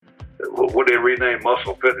what they renamed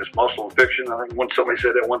muscle fitness, muscle and fiction. I think somebody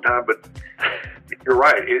said that one time, but you're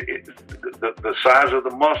right. The size of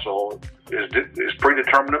the muscle is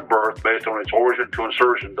predetermined at birth based on its origin to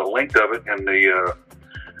insertion, the length of it, and the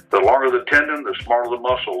longer the tendon, the smaller the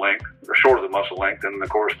muscle length, or shorter the muscle length, and of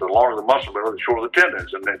course, the longer the muscle member, the shorter the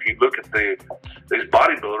tendons. And if you look at these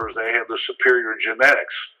bodybuilders, they have the superior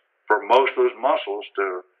genetics for most of those muscles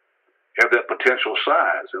to have that potential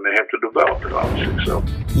size, and they have to develop it, obviously. So,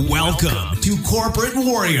 welcome to Corporate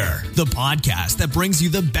Warrior, the podcast that brings you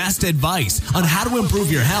the best advice on how to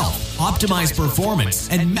improve your health, optimize performance,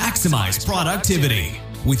 and maximize productivity.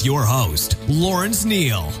 With your host, Lawrence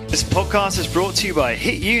Neal. This podcast is brought to you by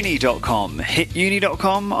HitUni.com.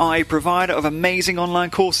 HitUni.com are a provider of amazing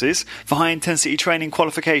online courses for high-intensity training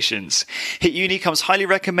qualifications. HitUni comes highly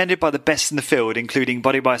recommended by the best in the field, including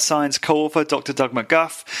Body by Science co-author Dr. Doug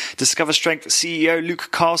McGuff, Discover Strength CEO Luke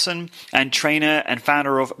Carlson, and trainer and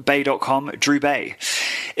founder of Bay.com, Drew Bay.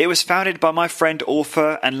 It was founded by my friend,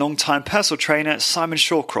 author, and longtime personal trainer Simon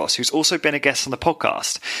Shawcross, who's also been a guest on the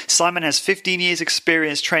podcast. Simon has 15 years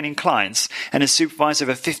experience training clients and has supervised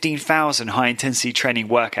over 15,000 high-intensity training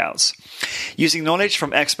workouts. Using knowledge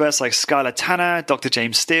from experts like Skylar Tanner, Dr.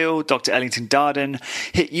 James Steele, Dr. Ellington Darden,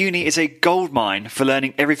 HitUni is a goldmine for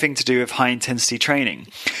learning everything to do with high-intensity training.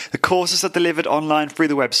 The courses are delivered online through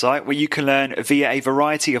the website, where you can learn via a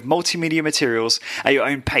variety of multimedia materials at your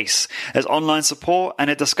own pace. There's online support and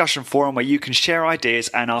a discussion forum where you can share ideas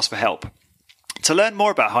and ask for help. To learn more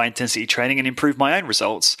about high-intensity training and improve my own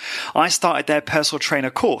results, I started their personal trainer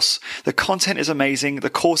course. The content is amazing, the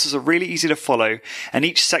courses are really easy to follow, and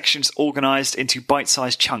each section is organized into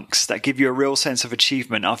bite-sized chunks that give you a real sense of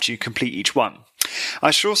achievement after you complete each one. I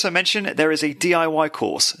should also mention there is a DIY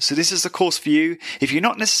course. So this is the course for you if you're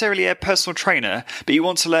not necessarily a personal trainer, but you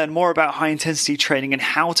want to learn more about high-intensity training and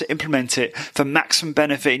how to implement it for maximum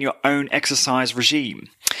benefit in your own exercise regime.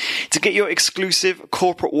 To get your exclusive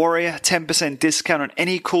Corporate Warrior 10% discount on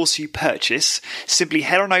any course you purchase, simply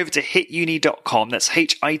head on over to hituni.com, that's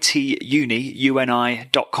HITUNI.com,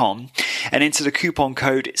 and enter the coupon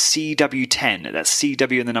code CW10, that's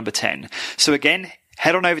CW and the number 10. So again,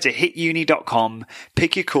 head on over to hituni.com,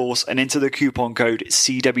 pick your course, and enter the coupon code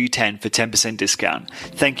CW10 for 10% discount.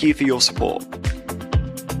 Thank you for your support.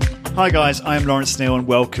 Hi guys, I am Lawrence Neal and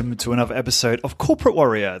welcome to another episode of Corporate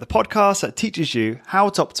Warrior, the podcast that teaches you how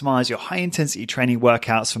to optimize your high-intensity training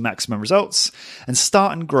workouts for maximum results and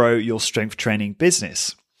start and grow your strength training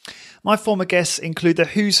business. My former guests include the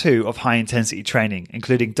who's who of high-intensity training,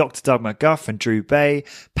 including Dr. Doug McGuff and Drew Bay,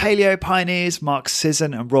 paleo pioneers Mark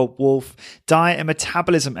Sisson and Rob Wolf, diet and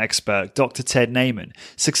metabolism expert Dr. Ted Naiman,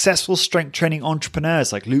 successful strength training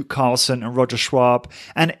entrepreneurs like Luke Carlson and Roger Schwab,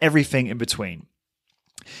 and everything in between.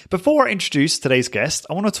 Before I introduce today's guest,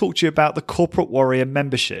 I want to talk to you about the Corporate Warrior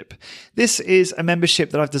membership. This is a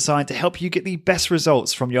membership that I've designed to help you get the best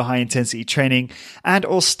results from your high-intensity training and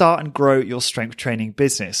or start and grow your strength training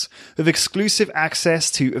business. With exclusive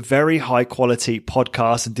access to very high-quality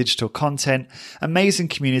podcasts and digital content, amazing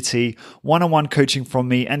community, one-on-one coaching from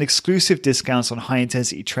me, and exclusive discounts on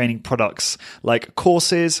high-intensity training products like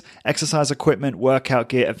courses, exercise equipment, workout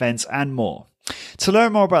gear, events, and more. To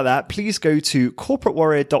learn more about that, please go to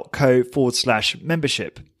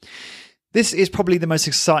corporatewarrior.co/membership. This is probably the most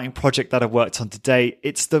exciting project that I've worked on today.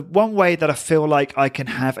 It's the one way that I feel like I can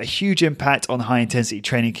have a huge impact on the high-intensity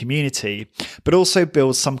training community, but also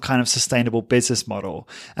build some kind of sustainable business model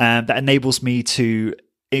that enables me to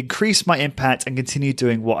increase my impact and continue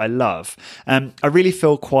doing what I love. I really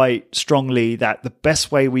feel quite strongly that the best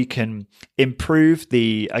way we can improve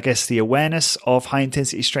the awareness of high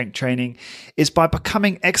intensity strength training is by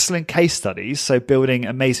becoming excellent case studies. So building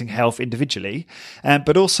amazing health individually,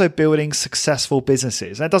 but also building successful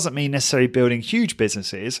businesses. That doesn't mean necessarily building huge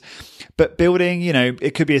businesses, but building,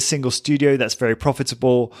 it could be a single studio that's very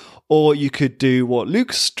profitable, or you could do what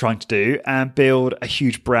Luke's trying to do and build a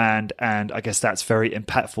huge brand. And I guess that's very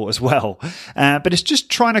impactful as well. But it's just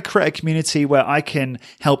trying to create a community where I can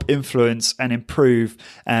help influence and improve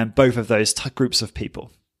both of those groups of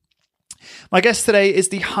people. My guest today is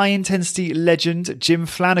the high-intensity legend Jim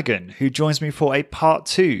Flanagan, who joins me for a part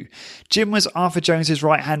 2. Jim was Arthur Jones's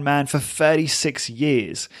right-hand man for 36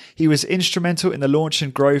 years. He was instrumental in the launch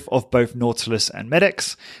and growth of both Nautilus and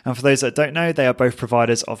Medex. And for those that don't know, they are both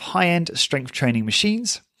providers of high-end strength training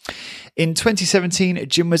machines. In 2017,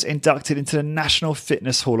 Jim was inducted into the National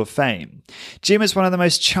Fitness Hall of Fame. Jim is one of the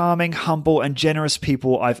most charming, humble, and generous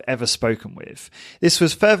people I've ever spoken with. This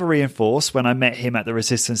was further reinforced when I met him at the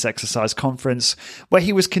Resistance Exercise Conference, where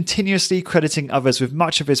he was continuously crediting others with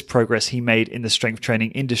much of his progress he made in the strength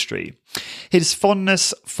training industry. His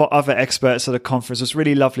fondness for other experts at the conference was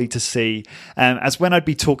really lovely to see, as when I'd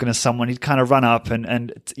be talking to someone, he'd kind of run up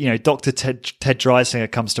and Dr. Ted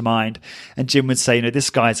Dreisinger comes to mind, and Jim would say, this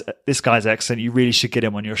guy's excellent, you really should get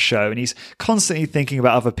him on your show. And he's constantly thinking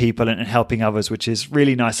about other people and helping others, which is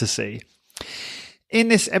really nice to see. In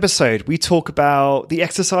this episode, we talk about the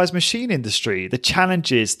exercise machine industry, the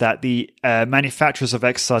challenges that the manufacturers of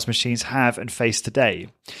exercise machines have and face today,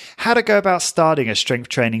 how to go about starting a strength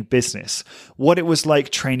training business, what it was like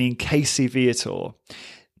training Casey Viator,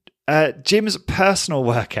 Jim's personal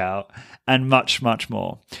workout, and much, much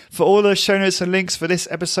more. For all the show notes and links for this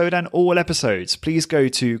episode and all episodes, please go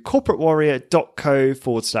to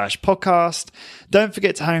corporatewarrior.co/podcast. Don't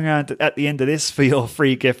forget to hang around at the end of this for your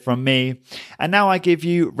free gift from me. And now I give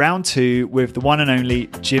you round 2 with the one and only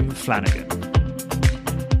Jim Flanagan.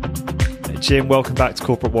 Jim, welcome back to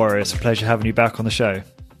Corporate Warrior. It's a pleasure having you back on the show.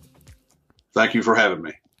 Thank you for having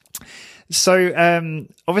me. So,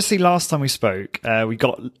 obviously, last time we spoke, we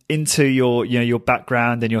got into your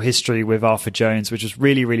background and your history with Arthur Jones, which was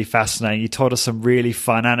really, really fascinating. You told us some really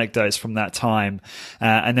fun anecdotes from that time,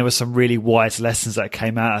 and there were some really wise lessons that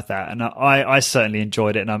came out of that. And I certainly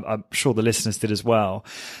enjoyed it, and I'm sure the listeners did as well.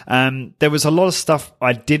 There was a lot of stuff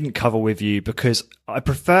I didn't cover with you because I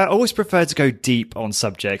always prefer to go deep on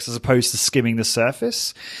subjects as opposed to skimming the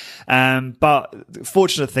surface. But the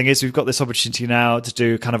fortunate thing is we've got this opportunity now to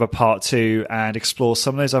do kind of a part 2 and explore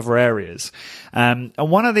some of those other areas. And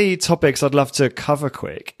one of the topics I'd love to cover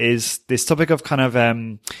quick is this topic of kind of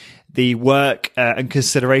the work and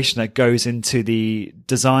consideration that goes into the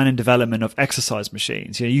design and development of exercise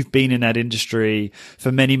machines. You've been in that industry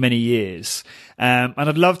for many, many years. And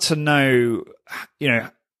I'd love to know,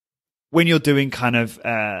 when you're doing kind of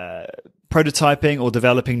prototyping or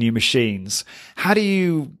developing new machines, how do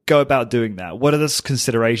you go about doing that? What are the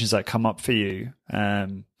considerations that come up for you?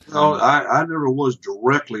 I never was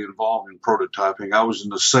directly involved in prototyping. I was in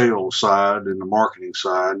the sales side and the marketing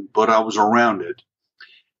side, but I was around it.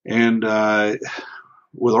 And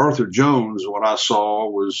with Arthur Jones, what I saw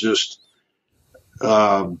was just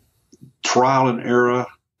trial and error,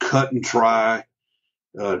 cut and try,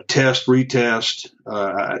 test, retest.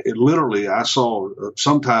 I saw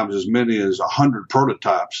sometimes as many as 100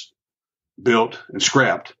 prototypes built and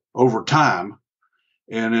scrapped over time.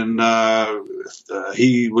 And then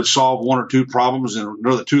he would solve 1 or 2 problems, and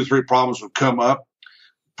another 2 or 3 problems would come up.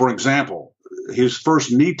 For example, his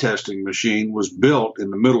first knee testing machine was built in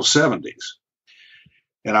the middle 70s.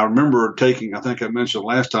 And I remember I think I mentioned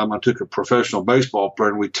last time, I took a professional baseball player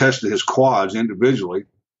and we tested his quads individually.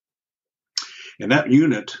 And that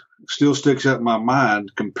unit still sticks out in my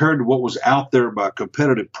mind compared to what was out there by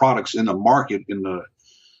competitive products in the market in the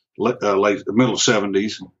middle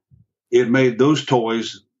 70s. It made those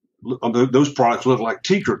products look like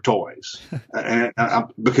teacher toys,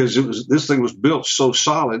 because this thing was built so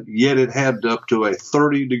solid, yet it had up to a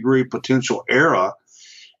 30-degree potential error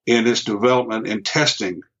in its development and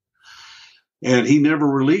testing. And he never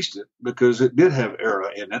released it because it did have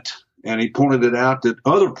error in it. And he pointed it out that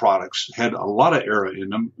other products had a lot of error in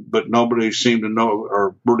them, but nobody seemed to know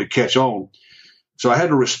or really catch on. So I had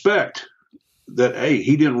to respect that,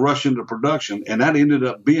 he didn't rush into production, and that ended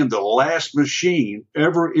up being the last machine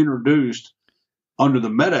ever introduced under the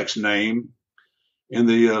Medex name in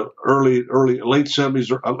the late 70s,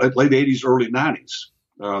 late 80s, early 90s.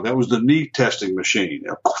 That was the knee testing machine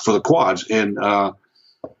for the quads, and I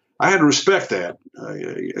had to respect that.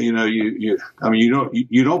 You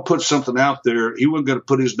don't put something out there. He wasn't going to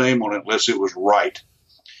put his name on it unless it was right.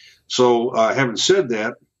 So, having said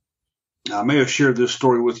that, I may have shared this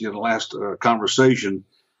story with you in the last conversation.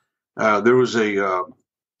 There was a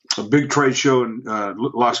big trade show in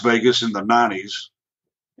Las Vegas in the 90s,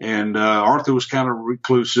 and Arthur was kind of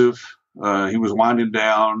reclusive. He was winding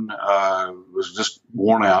down, was just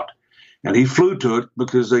worn out, and he flew to it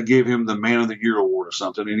because they gave him the Man of the Year award or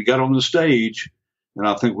something. And he got on the stage, and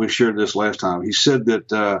I think we shared this last time. He said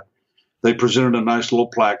that they presented a nice little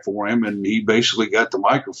plaque for him, and he basically got the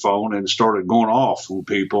microphone and started going off on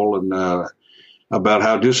people and about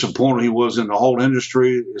how disappointed he was in the whole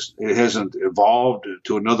industry. It hasn't evolved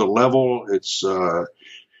to another level.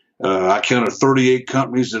 I counted 38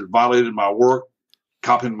 companies that violated my work,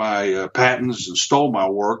 copied my patents, and stole my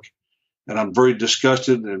work, and I'm very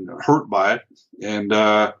disgusted and hurt by it. And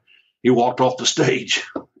he walked off the stage,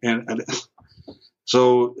 and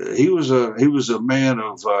So he was a man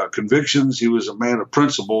of convictions. He was a man of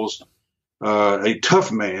principles, a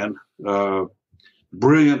tough man,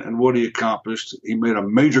 brilliant in what he accomplished. He made a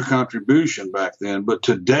major contribution back then. But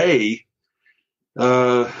today,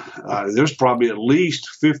 there's probably at least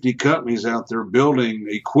 50 companies out there building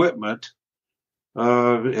equipment.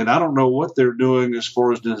 And I don't know what they're doing as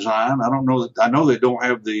far as design. I know they don't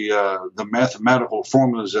have the mathematical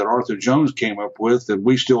formulas that Arthur Jones came up with, and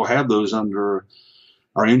we still have those under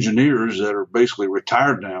our engineers that are basically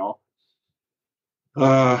retired now.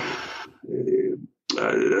 To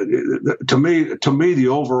me, the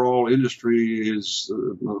overall industry is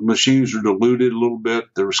machines are diluted a little bit.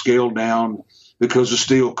 They're scaled down because of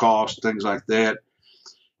steel costs, things like that.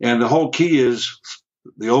 And the whole key is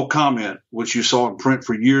the old comment, which you saw in print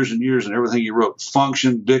for years and years, and everything you wrote: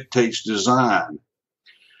 function dictates design.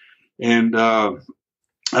 And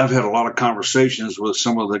I've had a lot of conversations with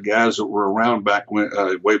some of the guys that were around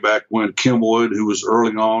way back when. Kim Wood, who was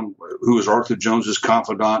early on, who was Arthur Jones's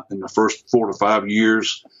confidant in the first 4 to 5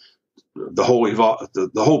 years, the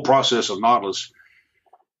whole process of Nautilus,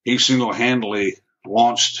 he single-handedly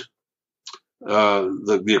launched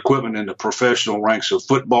the equipment in the professional ranks of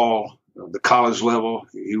football, the college level.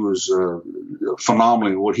 He was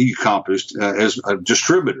phenomenal in what he accomplished as a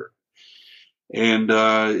distributor. And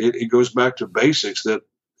it goes back to basics that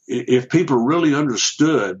if people really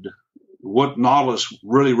understood what Nautilus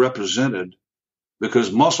really represented,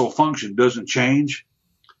 because muscle function doesn't change,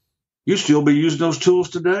 you'd still be using those tools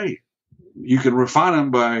today. You can refine them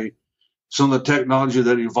by some of the technology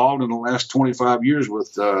that evolved in the last 25 years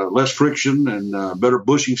with less friction and better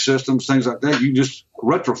bushing systems, things like that. You can just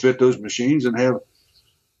retrofit those machines and have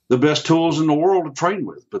the best tools in the world to train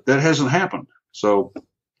with. But that hasn't happened. So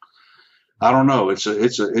I don't know. It's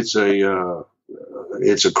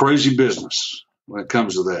a crazy business when it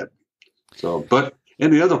comes to that. So,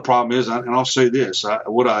 and the other problem is, and I'll say this: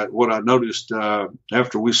 what I noticed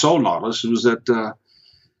after we sold Nautilus was that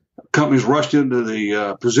companies rushed into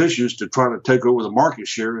the positions to try to take over the market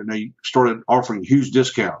share, and they started offering huge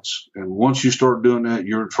discounts. And once you start doing that,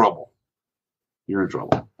 you're in trouble. You're in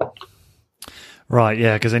trouble. Right?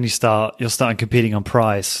 Yeah, because then you're starting competing on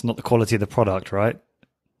price, not the quality of the product, right?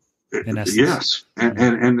 In essence. Yes,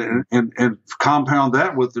 and compound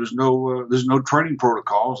that with there's no training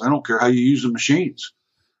protocols. I don't care how you use the machines,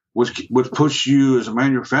 which puts you as a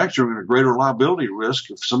manufacturer in a greater liability risk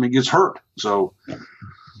if somebody gets hurt. So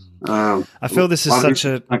I feel this is such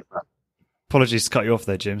a. Apologies to cut you off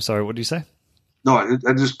there, Jim. Sorry, what did you say? No,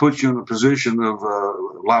 it just puts you in a position of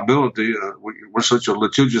liability. We're such a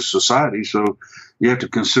litigious society, so you have to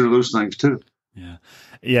consider those things too. Yeah.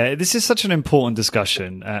 Yeah, this is such an important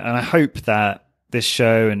discussion, and I hope that this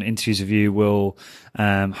show and interviews with you will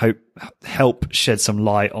help shed some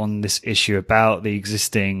light on this issue about the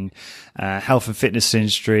existing health and fitness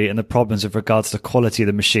industry and the problems with regards to the quality of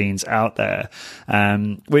the machines out there,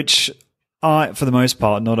 which are, for the most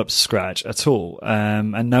part, not up to scratch at all,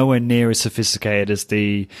 and nowhere near as sophisticated as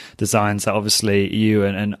the designs that obviously you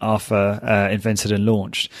and Arthur invented and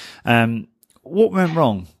launched. What went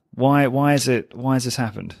wrong? Why has this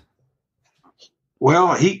happened?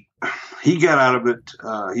 Well, he got out of it.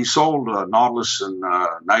 He sold Nautilus in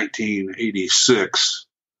 1986,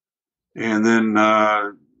 and then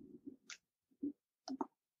got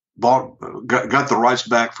the rights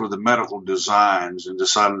back for the medical designs and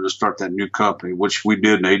decided to start that new company, which we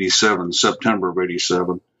did in '87, September of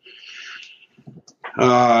 '87.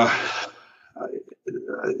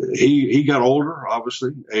 He got older,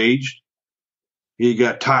 obviously, aged. He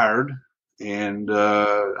got tired, and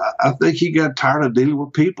I think he got tired of dealing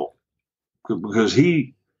with people because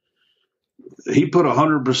he put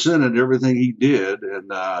 100% in everything he did,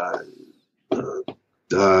 and I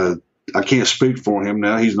can't speak for him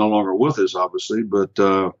now. He's no longer with us, obviously, but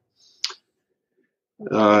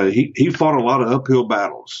he fought a lot of uphill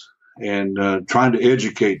battles and trying to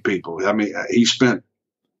educate people. I mean, he spent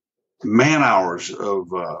man hours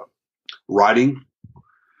of writing,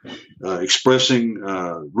 expressing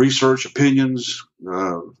research, opinions,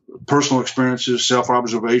 personal experiences,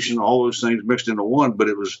 self-observation, all those things mixed into one. But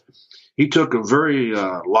he took a very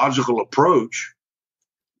logical approach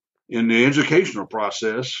in the educational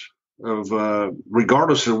process of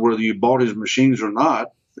regardless of whether you bought his machines or not,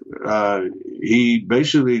 he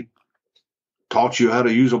basically taught you how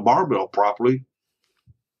to use a barbell properly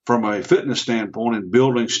from a fitness standpoint and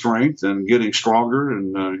building strength and getting stronger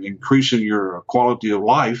and increasing your quality of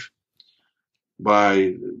life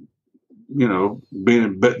by, being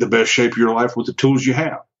in the best shape of your life with the tools you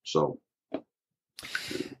have. So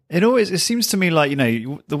It seems to me like,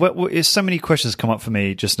 so many questions come up for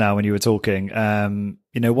me just now when you were talking.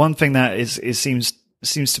 One thing that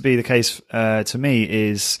seems to be the case to me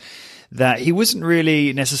is that he wasn't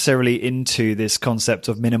really necessarily into this concept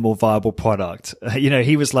of minimal viable product.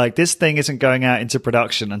 He was like, this thing isn't going out into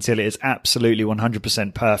production until it is absolutely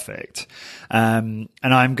 100% perfect. And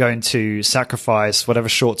I'm going to sacrifice whatever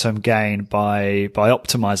short-term gain by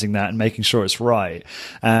optimizing that and making sure it's right.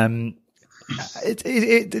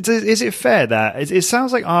 Is it fair that it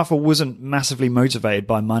sounds like Arthur wasn't massively motivated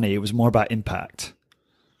by money? It was more about impact.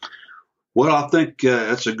 Well, I think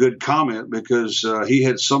that's a good comment because he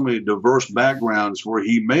had so many diverse backgrounds where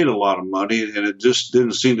he made a lot of money, and it just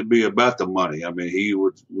didn't seem to be about the money. I mean, he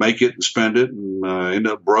would make it and spend it and end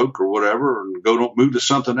up broke or whatever and move to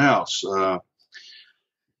something else.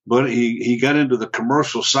 But he got into the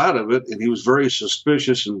commercial side of it, and he was very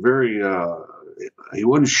suspicious and very he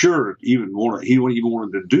wasn't sure he even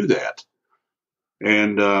wanted to do that.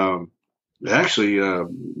 And actually,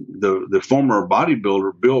 the former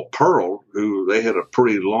bodybuilder, Bill Pearl, who they had a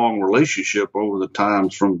pretty long relationship over the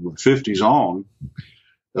times from the 50s on,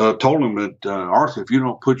 told him that, Arthur, if you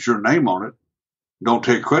don't put your name on it, don't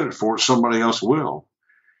take credit for it, somebody else will.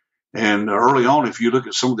 And early on, if you look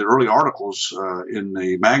at some of the early articles in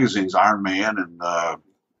the magazines, Iron Man and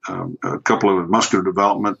a couple of Muscular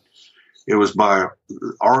Development, it was by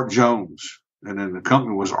Art Jones. And then the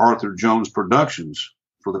company was Arthur Jones Productions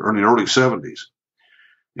in the early 70s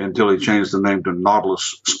until he changed the name to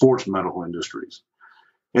Nautilus Sports Medical Industries.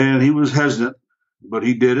 And he was hesitant, but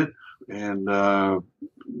he did it and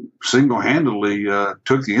single-handedly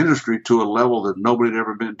took the industry to a level that nobody had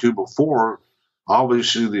ever been to before.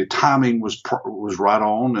 Obviously, the timing was right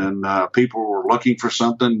on, and people were looking for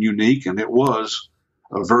something unique, and it was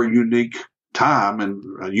a very unique time and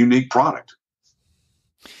a unique product.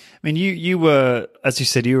 I mean, you were, as you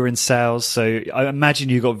said, you were in sales, so I imagine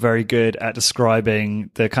you got very good at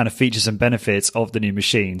describing the kind of features and benefits of the new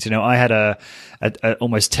machines. I had a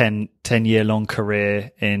almost 10 year long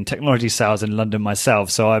career in technology sales in London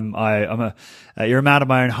myself, so you're a man of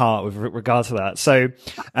my own heart with regard to that. So,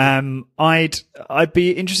 I'd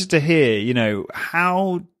be interested to hear,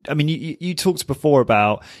 how. I mean, you talked before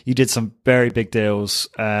about you did some very big deals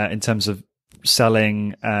in terms of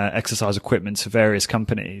selling exercise equipment to various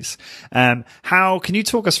companies. How can you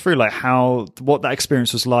talk us through what that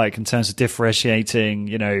experience was like in terms of differentiating,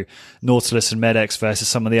 Nautilus and MedX versus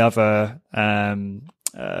some of the other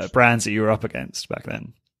brands that you were up against back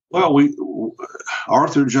then? Well,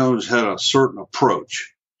 Arthur Jones had a certain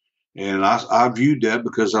approach, and I viewed that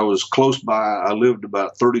because I was close by. I lived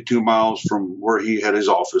about 32 miles from where he had his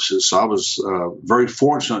offices, so I was very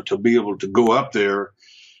fortunate to be able to go up there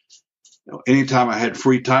anytime I had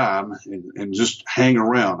free time and just hang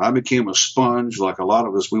around. I became a sponge, like a lot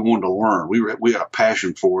of us. We wanted to learn. We had a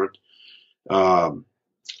passion for it.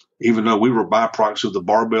 Even though we were byproducts of the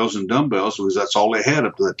barbells and dumbbells, because that's all they had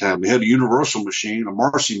up to that time. They had a Universal machine, a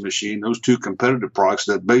Marcy machine, those two competitive products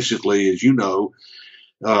that basically, as you know,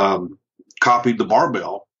 copied the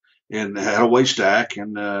barbell and had a weight stack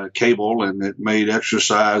and cable, and it made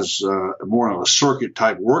exercise more of a circuit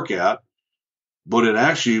type workout, but it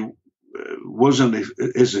actually wasn't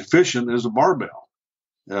as efficient as a barbell.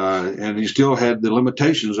 And he still had the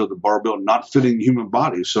limitations of the barbell not fitting the human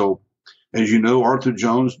body. So, as you know, Arthur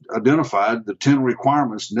Jones identified the 10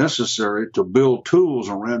 requirements necessary to build tools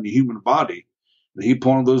around the human body. And he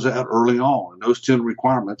pointed those out early on. And those 10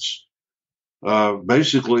 requirements,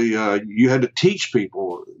 basically, you had to teach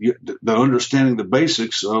people the understanding the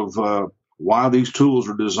basics of why these tools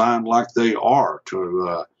are designed like they are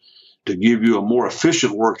to give you a more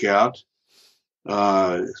efficient workout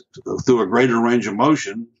through a greater range of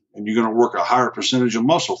motion, and you're going to work a higher percentage of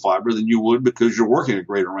muscle fiber than you would because you're working a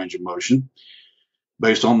greater range of motion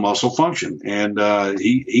based on muscle function. And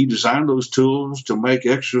he designed those tools to make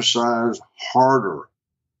exercise harder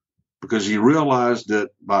because he realized that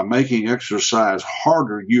by making exercise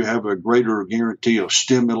harder, you have a greater guarantee of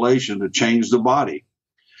stimulation to change the body.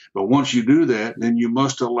 But once you do that, then you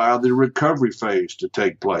must allow the recovery phase to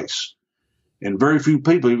take place. And very few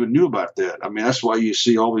people even knew about that. I mean, that's why you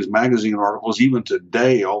see all these magazine articles, even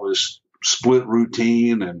today, all this split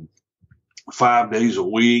routine and 5 days a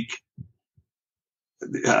week.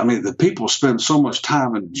 I mean, the people spend so much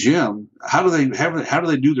time in the gym. How do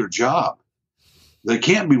they do their job? They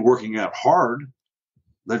can't be working out hard.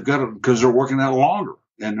 They've got to, because they're working out longer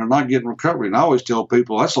and they're not getting recovery. And I always tell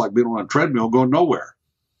people that's like being on a treadmill going nowhere.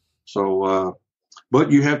 So,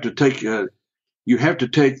 but you have to take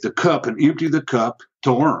the cup and empty the cup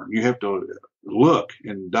to learn. You have to look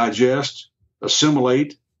and digest,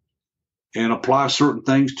 assimilate, and apply certain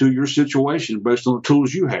things to your situation based on the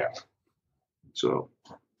tools you have. So,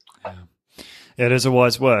 yeah, those are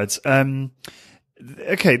wise words.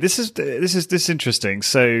 Okay, this is interesting.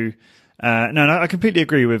 So, no, I completely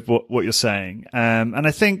agree with what you're saying. And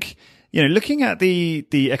I think, looking at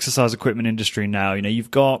the exercise equipment industry now,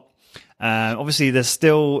 you've got, obviously there's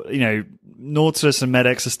still, Nautilus and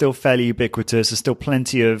MedX are still fairly ubiquitous. There's still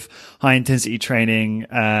plenty of high intensity training,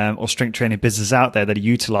 or strength training businesses out there that are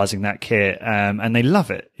utilizing that kit. And they love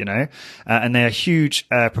it, and they are huge,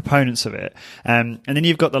 proponents of it. And then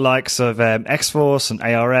you've got the likes of, X-Force and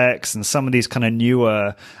ARX and some of these kind of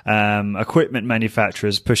newer, equipment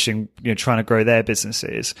manufacturers pushing, trying to grow their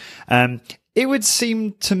businesses. It would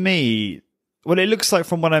seem to me, well, it looks like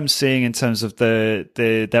from what I'm seeing in terms of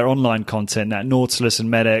their online content, that Nautilus and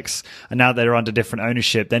MedX, and now they're under different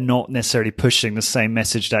ownership, they're not necessarily pushing the same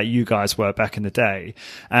message that you guys were back in the day.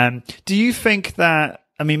 Do you think that,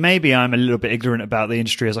 maybe I'm a little bit ignorant about the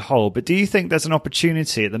industry as a whole, but do you think there's an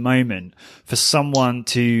opportunity at the moment for someone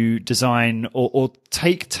to design or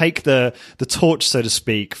take the torch, so to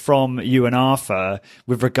speak, from you and Arthur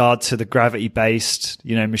with regard to the gravity-based,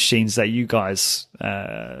 machines that you guys,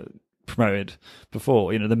 promoted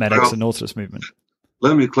before, the MedX and Nautilus movement?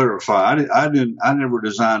 Let me clarify. I never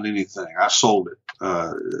designed anything. I sold it.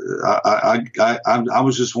 I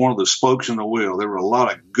was just one of the spokes in the wheel. There were a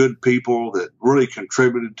lot of good people that really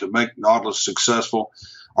contributed to make Nautilus successful.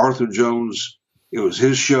 Arthur Jones, it was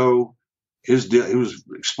his show. He was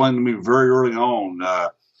explaining to me very early on,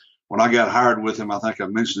 when I got hired with him. I think I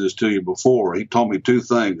mentioned this to you before. He told me two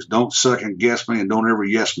things: don't second guess me and don't ever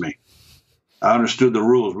yes me. I understood the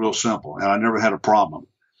rules real simple, and I never had a problem.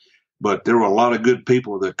 But there were a lot of good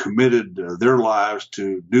people that committed their lives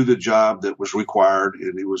to do the job that was required,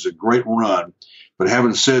 and it was a great run. But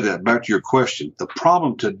having said that, back to your question, the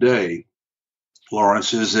problem today,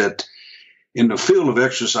 Lawrence, is that in the field of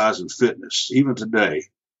exercise and fitness, even today,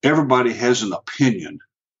 everybody has an opinion.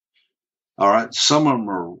 All right, some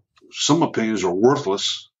opinions are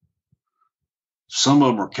worthless, some of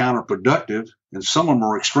them are counterproductive, and some of them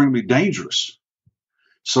are extremely dangerous.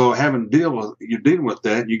 So you're dealing with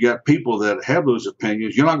that. You got people that have those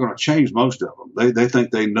opinions. You're not going to change most of them. They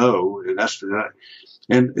think they know, and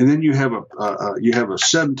and then you have a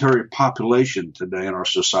sedentary population today in our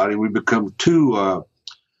society. We become too,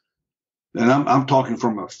 and I'm talking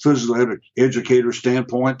from a physical educator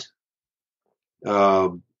standpoint.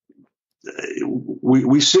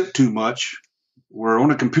 We sit too much. We're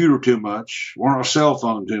on a computer too much. We're on our cell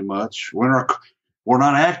phone too much. We're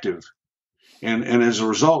not active. And as a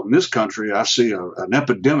result, in this country, I see an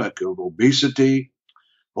epidemic of obesity,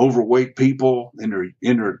 overweight people in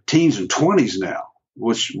their teens and 20s now,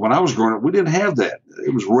 which when I was growing up, we didn't have that.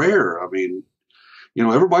 It was rare.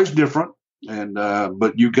 Everybody's different,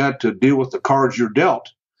 but you got to deal with the cards you're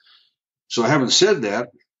dealt. So having said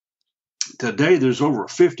that, today there's over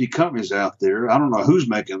 50 companies out there. I don't know who's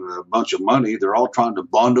making a bunch of money. They're all trying to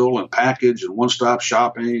bundle and package and one-stop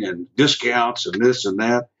shopping and discounts and this and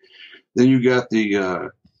that. Then you got at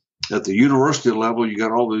the university level, you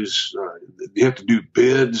got all these, you have to do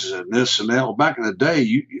bids and this and that. Well, back in the day,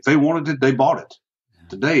 if they wanted it, they bought it.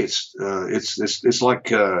 Today, it's like,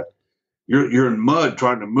 you're in mud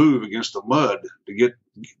trying to move against the mud to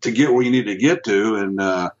get where you need to get to.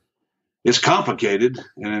 And, it's complicated,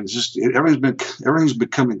 and it's just, everything's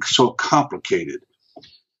becoming so complicated.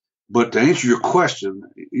 But to answer your question,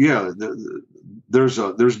 yeah,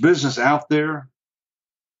 there's business out there.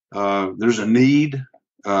 There's a need.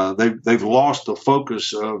 They've lost the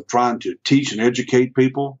focus of trying to teach and educate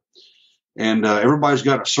people, and everybody's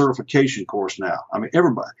got a certification course now.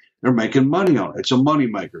 Everybody, they're making money on it. It's a money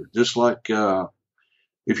maker. Just like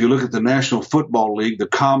if you look at the National Football League, the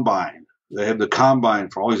Combine, they have the Combine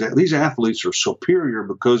for all these athletes are superior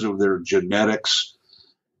because of their genetics,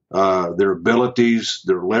 their abilities,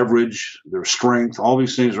 their leverage, their strength. All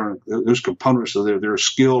these things there's components of they're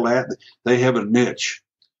skilled at. They have a niche.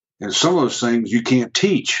 And some of those things you can't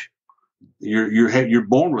teach. You're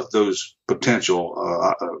born with those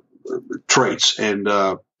potential traits,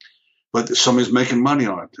 but somebody's making money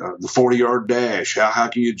on it. The 40-yard dash. How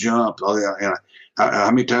can you jump?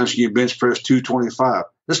 How many times can you bench press 225?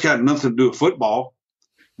 This got nothing to do with football,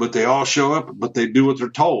 but they all show up, but they do what they're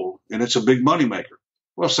told, and it's a big money maker.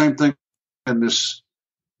 Well, same thing in this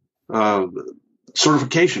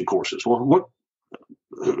certification courses. Well,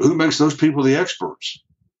 who makes those people the experts?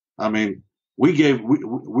 You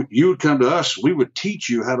would come to us, we would teach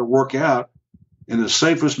you how to work out in the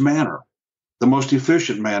safest manner, the most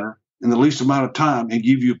efficient manner, in the least amount of time, and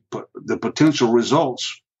give you the potential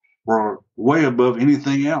results were way above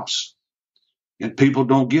anything else. And people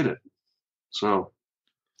don't get it. So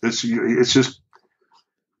it's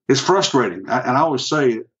frustrating. And I always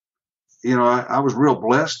say, I was real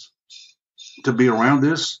blessed to be around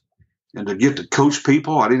this and to get to coach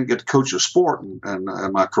people. I didn't get to coach a sport in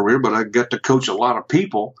my career, but I got to coach a lot of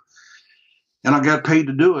people, and I got paid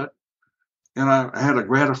to do it. And I had a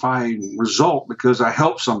gratifying result because I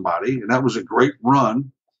helped somebody, and that was a great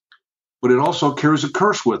run. But it also carries a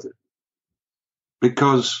curse with it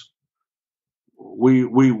because we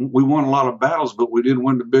won a lot of battles, but we didn't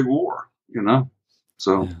win the big war,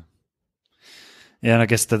 So. Yeah, and I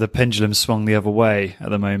guess the pendulum swung the other way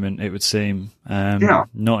at the moment, it would seem.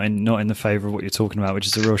 Not in the favour of what you're talking about, which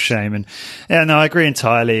is a real shame. And yeah, no, I agree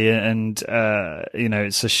entirely. And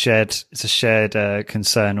it's a shared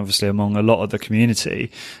concern, obviously, among a lot of the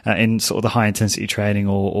community in sort of the high intensity training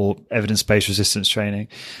or evidence based resistance training.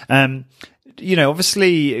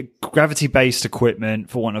 Obviously, gravity based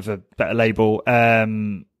equipment, for want of a better label,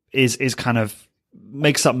 is kind of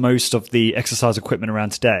makes up most of the exercise equipment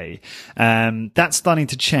around today. That's starting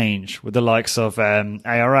to change with the likes of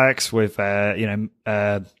ARX, with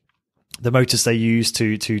the motors they use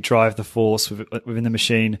to drive the force within the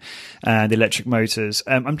machine, the electric motors.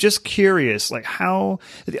 I'm just curious, like, how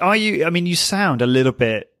are you? I mean, you sound a little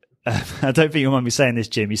bit. I don't think you'll mind me saying this,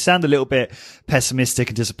 Jim. You sound a little bit pessimistic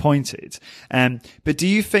and disappointed. But do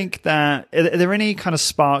you think that are there any kind of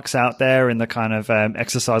sparks out there in the kind of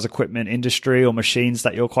exercise equipment industry or machines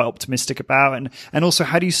that you're quite optimistic about? And also,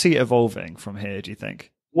 how do you see it evolving from here, do you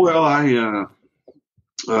think? Well, I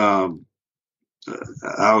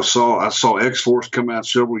saw X-Force come out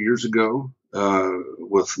several years ago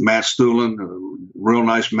with Matt Stulin, a real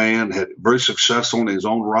nice man, had very successful in his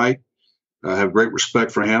own right. I have great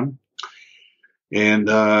respect for him. And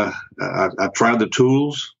I tried the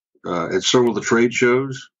tools at several of the trade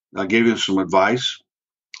shows. I gave him some advice.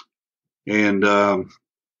 And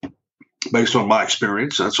based on my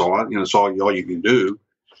experience, that's all all you can do.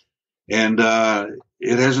 And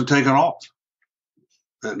it hasn't taken off,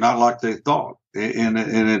 not like they thought. And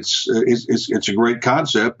it's a great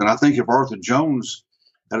concept. And I think if Arthur Jones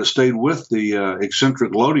had stayed with the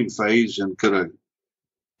eccentric loading phase and could have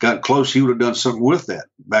got close, he would have done something with that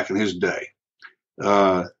back in his day.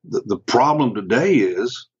 The problem today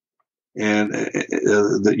is,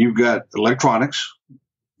 that you've got electronics,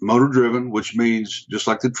 motor driven, which means just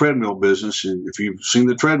like the treadmill business. And if you've seen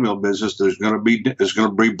the treadmill business, there's going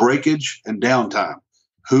to be breakage and downtime.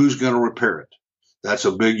 Who's going to repair it? That's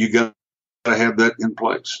you got to have that in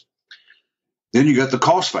place. Then you got the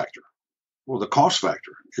cost factor. Well, the cost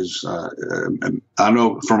factor is, I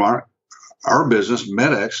know from our business,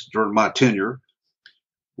 MedX, during my tenure,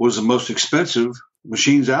 was the most expensive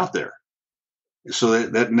machines out there. So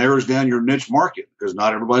that narrows down your niche market because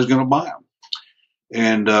not everybody's going to buy them.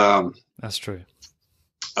 And that's true.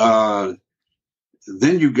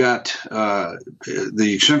 Then you got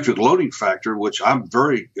the eccentric loading factor, which I'm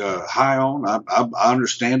very high on. I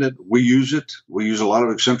understand it. We use it. We use a lot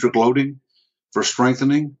of eccentric loading for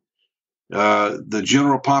strengthening. The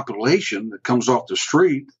general population that comes off the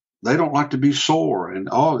street, they don't like to be sore and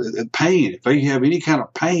pain. If they have any kind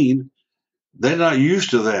of pain, they're not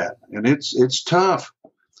used to that, and it's tough.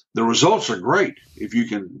 The results are great if you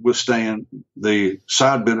can withstand the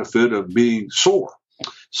side benefit of being sore.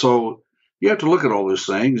 So you have to look at all those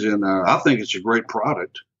things, and I think it's a great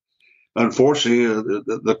product. Unfortunately,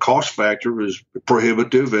 the cost factor is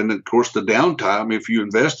prohibitive, and of course the downtime. If you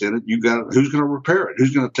invest in it, who's going to repair it?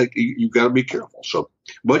 Who's going to take? You've got to be careful. So,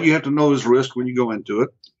 but you have to know his risk when you go into it.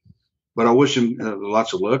 But I wish him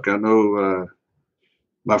lots of luck. I know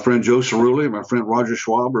my friend Joe Cerulli and my friend Roger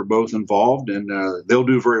Schwab are both involved, and they'll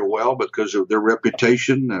do very well because of their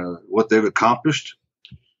reputation, what they've accomplished.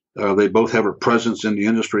 They both have a presence in the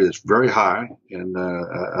industry that's very high, and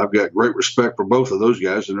I've got great respect for both of those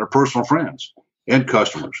guys, and they're personal friends and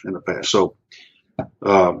customers in the past. So,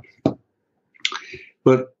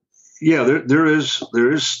 but yeah, there is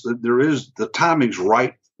the timing's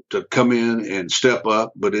right to come in and step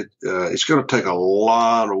up, but it's going to take a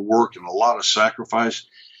lot of work and a lot of sacrifice.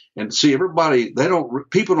 And see,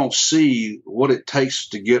 people don't see what it takes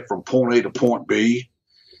to get from point A to point B.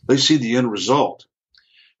 They see the end result.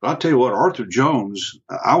 But I'll tell you what, Arthur Jones,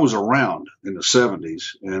 I was around in the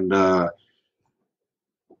 70s, and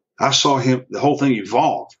I saw the whole thing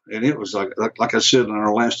evolve. And it was like I said in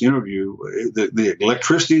our last interview, the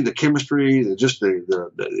electricity, the chemistry,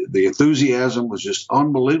 the enthusiasm was just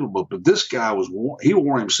unbelievable. But this guy he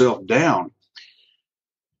wore himself down.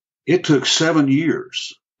 It took 7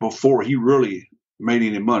 years before he really made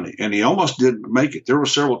any money, and he almost didn't make it. There were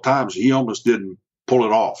several times he almost didn't pull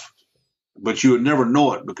it off. but you would never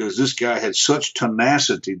know it because this guy had such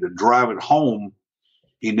tenacity to drive it home.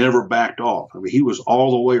 He never backed off. I mean, he was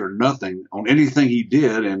all the way or nothing on anything he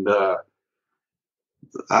did. And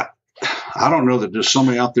I don't know that there's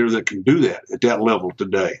somebody out there that can do that at that level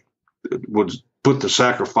today. It would put the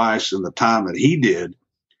sacrifice and the time that he did.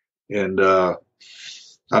 And I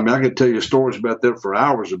mean, I could tell you stories about that for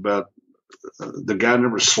hours about the guy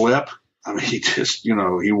never slept. I mean, he just,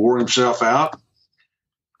 he wore himself out.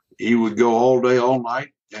 He would go all day, all night.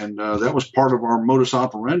 And that was part of our modus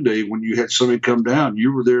operandi. When you had somebody come down,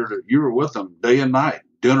 you were there, you were with them day and night,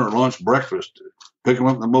 dinner, lunch, breakfast, pick them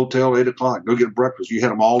up in the motel, 8 o'clock, go get breakfast. You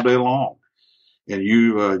had them all day long. And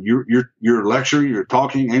you're lecturing, you're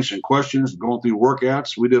talking, answering questions, going through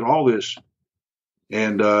workouts. We did all this.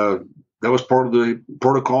 And that was part of the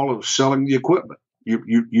protocol of selling the equipment.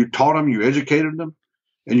 You taught them, you educated them,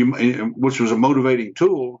 and which was a motivating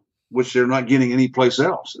tool, which they're not getting anyplace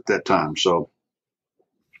else at that time. So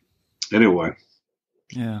anyway.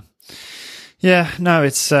 Yeah. Yeah, no,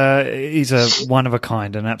 it's he's a one of a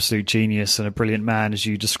kind, an absolute genius and a brilliant man, as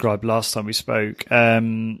you described last time we spoke.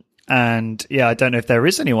 And yeah, I don't know if there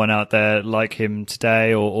is anyone out there like him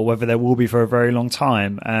today, or whether there will be for a very long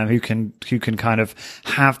time, who can kind of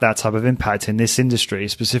have that type of impact in this industry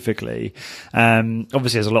specifically.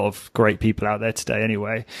 Obviously, there's a lot of great people out there today,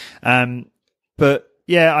 anyway. But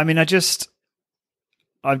yeah, I mean, I'm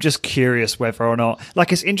just curious whether or not,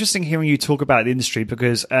 like, it's interesting hearing you talk about the industry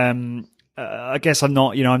because, I guess I'm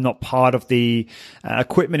not part of the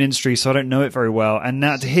equipment industry, so I don't know it very well. And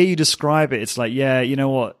now to hear you describe it, it's like, yeah, you know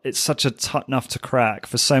what? It's such a tough nut to crack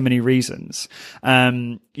for so many reasons.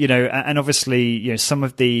 And obviously, some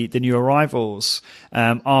of the new arrivals,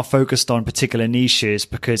 are focused on particular niches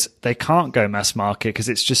because they can't go mass market because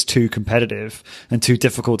it's just too competitive and too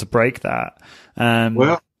difficult to break that.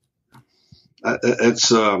 It's,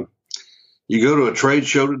 you go to a trade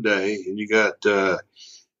show today and you got,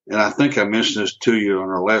 and I think I mentioned this to you on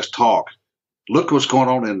our last talk. Look what's going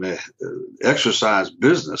on in the exercise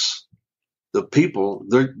business. The people,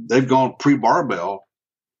 they've gone pre-barbell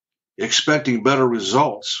expecting better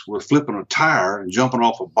results with flipping a tire and jumping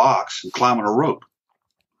off a box and climbing a rope.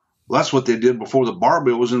 Well, that's what they did before the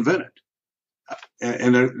barbell was invented.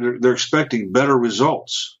 And they're expecting better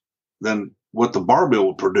results than what the barbell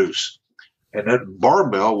would produce. And that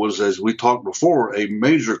barbell was, as we talked before, a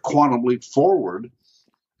major quantum leap forward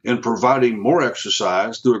in providing more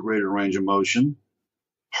exercise through a greater range of motion,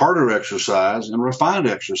 harder exercise, and refined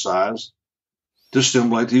exercise to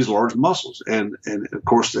stimulate these large muscles. And of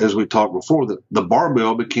course, as we talked before, the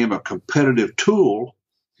barbell became a competitive tool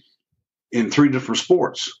in 3 different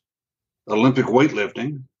sports: Olympic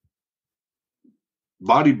weightlifting,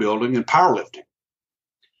 bodybuilding, and powerlifting.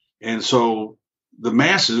 And so the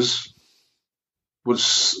masses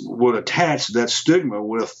would attach that stigma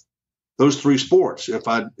with those 3 sports. If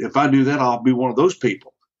I do that, I'll be one of those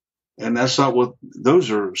people. And that's not what,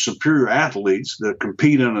 those are superior athletes that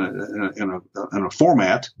compete in a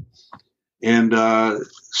format. And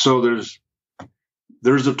so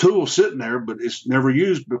there's a tool sitting there, but it's never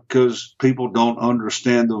used because people don't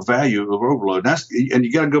understand the value of overload. And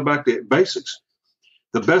you got to go back to basics.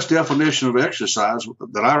 The best definition of exercise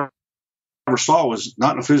that I ever saw was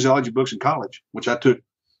not in the physiology books in college, which I took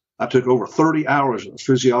over 30 hours of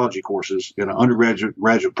physiology courses in an undergraduate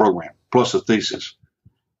graduate program, plus a thesis.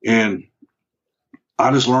 And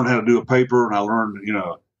I just learned how to do a paper, and I learned,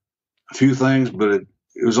 a few things, but it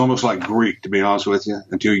was almost like Greek, to be honest with you,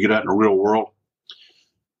 until you get out in the real world.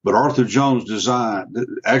 But Arthur Jones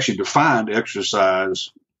actually defined exercise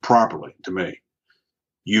properly to me.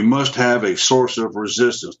 You must have a source of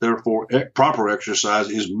resistance. Therefore, proper exercise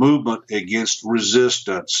is movement against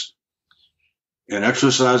resistance. And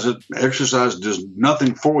exercise does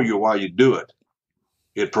nothing for you while you do it.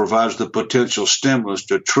 It provides the potential stimulus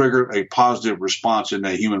to trigger a positive response in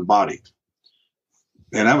the human body.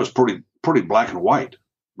 And that was pretty black and white,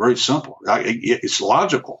 very simple. It's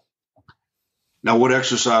logical. Now, what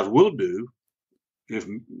exercise will do, if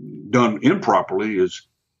done improperly, is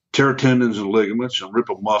tear tendons and ligaments and rip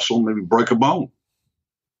a muscle, maybe break a bone.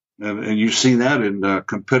 And you've seen that in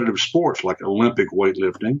competitive sports like Olympic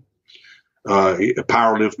weightlifting,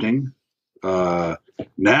 powerlifting.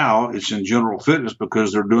 Now it's in general fitness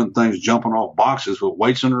because they're doing things jumping off boxes with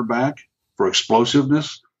weights on their back for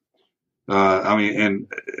explosiveness. And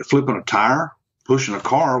flipping a tire, pushing a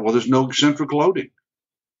car. Well, there's no eccentric loading.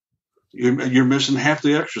 You're missing half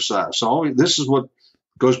the exercise. So this is what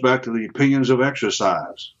goes back to the opinions of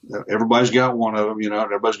exercise. Everybody's got one of them,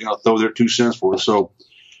 everybody's going to throw their 2 cents for it. So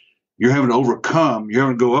you're having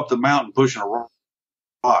to go up the mountain pushing a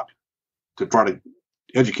rock to try to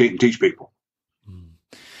educate and teach people.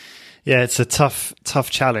 Yeah, it's a tough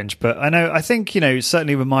challenge, but I think,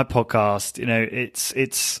 certainly with my podcast,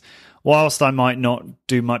 it's whilst I might not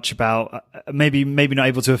do much about, maybe not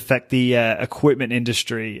able to affect the equipment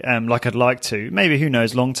industry like I'd like to, maybe, who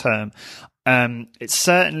knows, long term, it's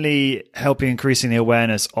certainly helping increasing the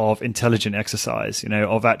awareness of intelligent exercise,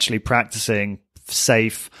 of actually practicing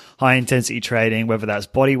safe, high intensity training, whether that's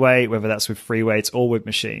body weight, whether that's with free weights or with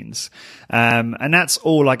machines. And that's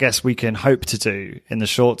all I guess we can hope to do in the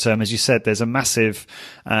short term. As you said, there's a massive,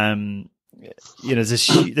 there's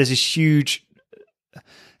this huge,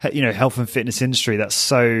 health and fitness industry that's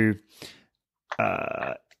so,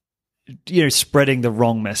 spreading the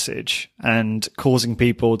wrong message and causing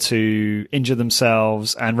people to injure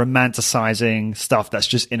themselves and romanticizing stuff that's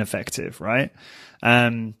just ineffective, right?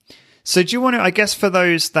 So do you want to, I guess, for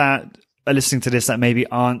those that are listening to this that maybe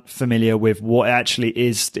aren't familiar with what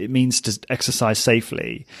it means to exercise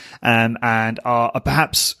safely, and are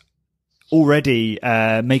perhaps already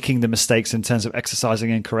making the mistakes in terms of exercising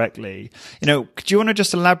incorrectly, do you want to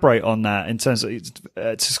just elaborate on that in terms of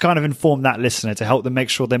to kind of inform that listener to help them make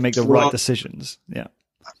sure they make the right decisions? Yeah,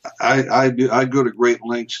 I go to great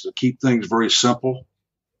lengths to keep things very simple,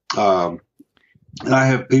 and I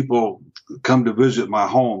have people come to visit my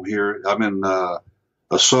home here. I'm in a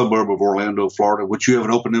suburb of Orlando, Florida, which you have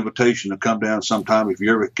an open invitation to come down sometime if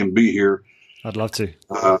you ever can be here. I'd love to.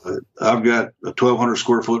 I've got a 1,200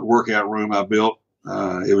 square foot workout room I built.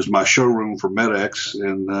 It was my showroom for MedX,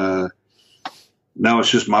 and now it's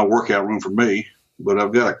just my workout room for me. But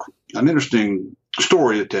I've got an interesting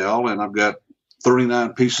story to tell, and I've got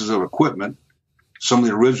 39 pieces of equipment. Some of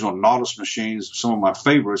the original Nautilus machines, some of my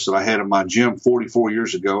favorites that I had in my gym 44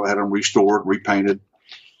 years ago. I had them restored, repainted,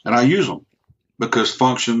 and I use them because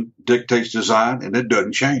function dictates design, and it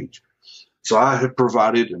doesn't change. So I have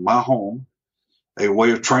provided in my home a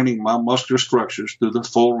way of training my muscular structures through the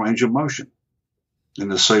full range of motion in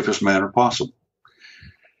the safest manner possible.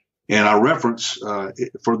 And I reference,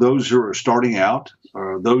 for those who are starting out,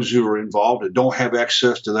 or those who are involved and don't have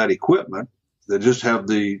access to that equipment, they just have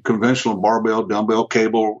the conventional barbell, dumbbell,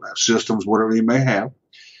 cable systems, whatever you may have.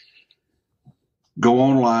 Go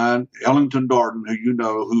online. Ellington Darden, who you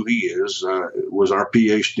know who he is, was our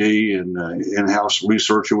PhD and in-house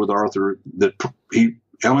researcher with Arthur.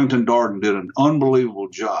 Ellington Darden did an unbelievable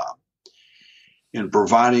job in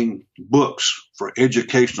providing books for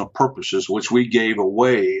educational purposes, which we gave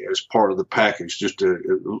away as part of the package, just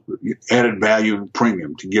to added value and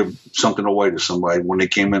premium to give something away to somebody when they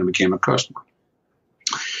came in and became a customer.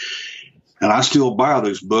 And I still buy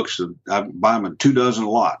those books, and I buy them in 24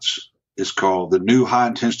 lots. It's called The New High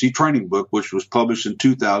Intensity Training Book, which was published in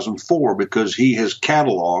 2004, because he has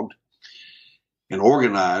cataloged and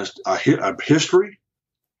organized a history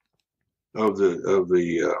of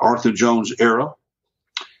the Arthur Jones era,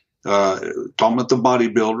 talking about the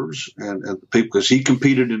bodybuilders and people, because he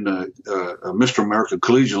competed in the Mr. America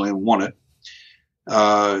collegially and won it.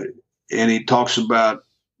 And he talks about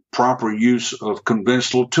proper use of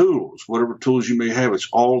conventional tools, whatever tools you may have. It's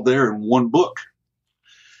all there in one book.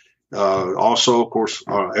 Also, of course,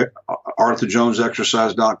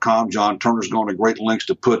 ArthurJonesExercise.com. John Turner's gone to great lengths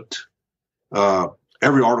to put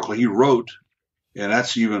every article he wrote, and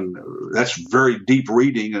that's very deep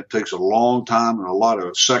reading. It takes a long time and a lot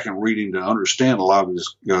of second reading to understand a lot of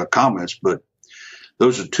his comments, but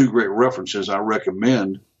those are two great references I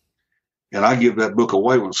recommend. And I give that book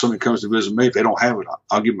away when somebody comes to visit me. If they don't have it,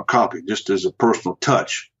 I'll give them a copy just as a personal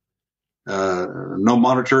touch. No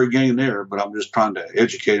monetary gain there, but I'm just trying to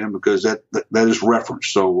educate them because that is reference.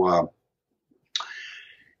 So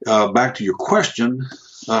back to your question,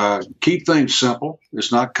 keep things simple.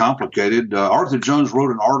 It's not complicated. Arthur Jones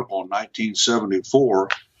wrote an article in 1974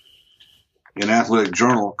 in Athletic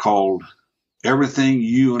Journal called "Everything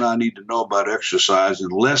You and I Need to Know About Exercise in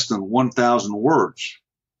Less Than 1,000 Words."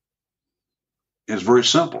 It's very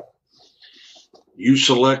simple. You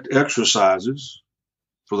select exercises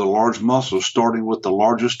for the large muscles, starting with the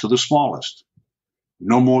largest to the smallest.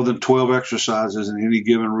 No more than 12 exercises in any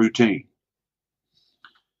given routine.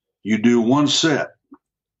 You do one set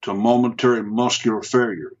to momentary muscular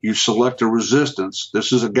failure. You select a resistance.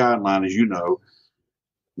 This is a guideline, as you know,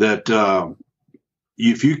 that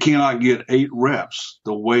if you cannot get 8 reps,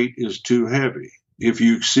 the weight is too heavy. If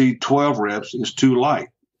you exceed 12 reps, it's too light.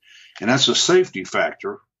 And that's a safety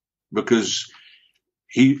factor, because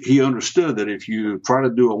he understood that if you try to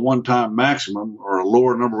do a one-time maximum or a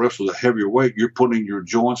lower number of reps with a heavier weight, you're putting your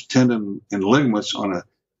joints, tendon, and ligaments on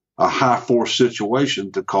a high-force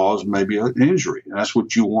situation to cause maybe an injury. And that's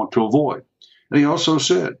what you want to avoid. And he also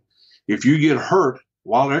said, if you get hurt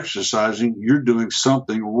while exercising, you're doing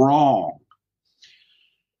something wrong.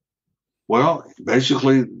 Well,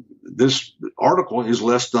 basically, this article is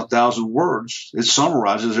less than 1,000 words. It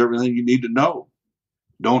summarizes everything you need to know.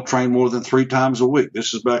 Don't train more than 3 times a week.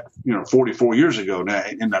 This is back, 44 years ago. Now,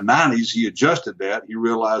 in the 90s, he adjusted that. He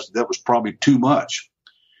realized that was probably too much.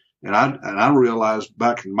 And I realized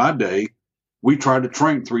back in my day, we tried to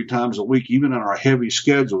train 3 times a week, even in our heavy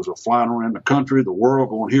schedules of flying around the country, the world,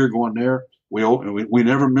 going here, going there. We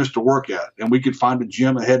never missed a workout, and we could find a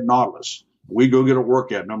gym ahead Nautilus. We go get a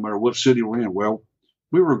workout no matter what city we're in. Well,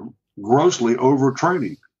 we were grossly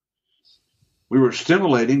overtraining. We were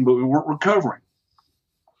stimulating, but we weren't recovering.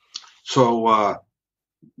 So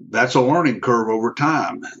that's a learning curve over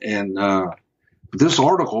time. And this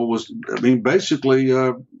article was, basically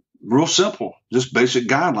real simple, just basic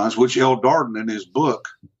guidelines, which L. Darden in his book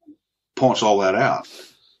points all that out.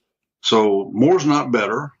 So more's not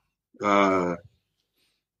better. As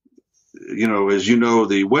you know,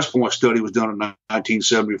 the West Point study was done in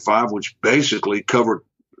 1975, which basically covered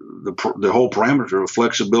the whole parameter of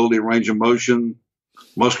flexibility, range of motion,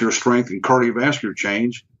 muscular strength, and cardiovascular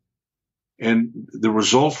change. And the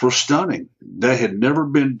results were stunning. That had never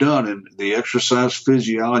been done in the exercise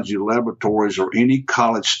physiology laboratories or any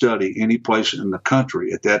college study any place in the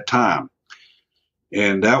country at that time.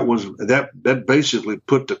 And that basically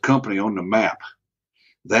put the company on the map.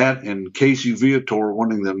 That and Casey Viator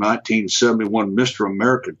winning the 1971 Mr.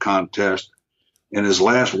 America contest, and his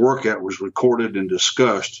last workout was recorded and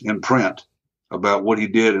discussed in print about what he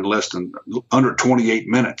did in under 28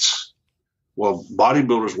 minutes. Well,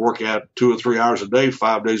 bodybuilders work out 2 or 3 hours a day,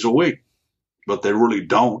 5 days a week, but they really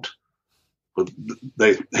don't. But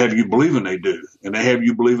they have you believing they do, and they have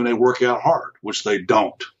you believing they work out hard, which they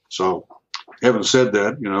don't. So, having said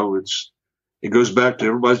that, it goes back to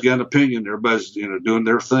everybody's got an opinion. Everybody's doing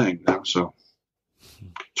their thing. So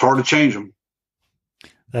it's hard to change them.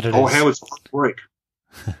 That it is. Habits break.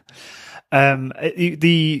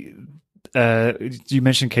 You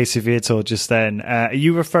mentioned Casey Viator just then. Are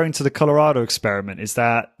you referring to the Colorado experiment? Is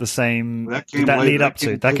that the same? That came later, did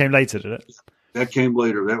it? That came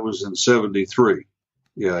later. That was in '73.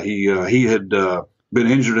 Yeah, he had been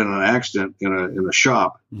injured in an accident in a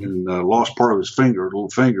shop and lost part of his little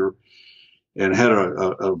finger, and had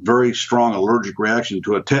a very strong allergic reaction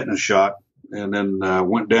to a tetanus shot, and then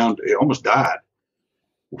went down. Almost died,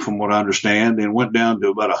 from what I understand, and went down to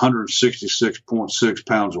about 166.6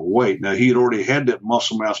 pounds of weight. Now, he had already had that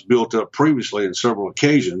muscle mass built up previously in several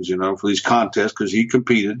occasions, for these contests because he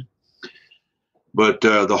competed. But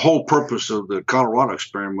the whole purpose of the Colorado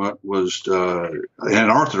experiment was,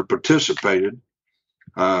 and Arthur participated.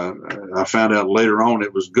 I found out later on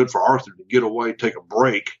it was good for Arthur to get away, take a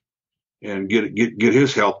break, and get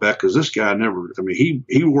his health back, because this guy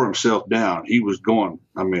he wore himself down. He was going,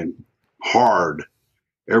 hard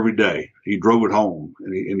every day. He drove it home,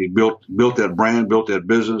 and he built that brand, built that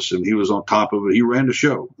business, and he was on top of it. He ran the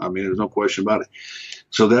show. There's no question about it.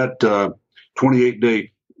 So that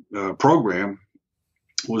 28-day program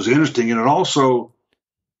was interesting, and it also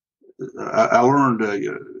I learned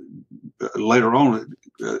later on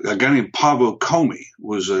a guy named Paavo Komi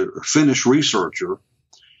was a Finnish researcher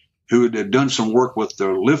who had done some work with the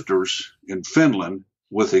lifters in Finland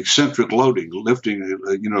with eccentric loading, lifting,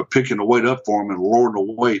 picking the weight up for them and lowering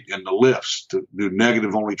the weight in the lifts to do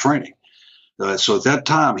negative only training. So at that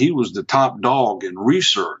time, he was the top dog in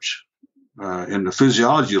research in the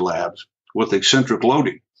physiology labs with eccentric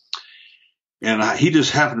loading. And he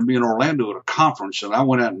just happened to be in Orlando at a conference, and I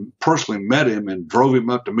went out and personally met him and drove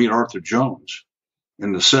him up to meet Arthur Jones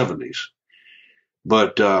in the 70s.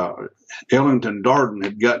 But Ellington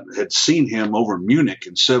Darden had seen him over in Munich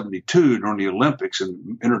in '72 during the Olympics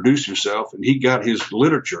and introduced himself, and he got his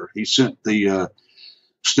literature. He sent the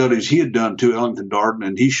studies he had done to Ellington Darden,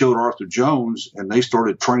 and he showed Arthur Jones, and they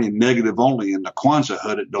started training negative only in the Kwanzaa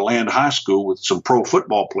hut at DeLand High School with some pro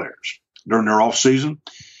football players during their off season.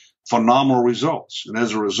 Phenomenal results. And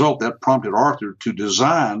as a result, that prompted Arthur to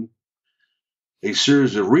design a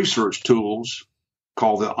series of research tools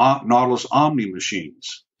called the Nautilus Omni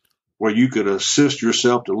machines, where you could assist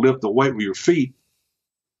yourself to lift the weight with your feet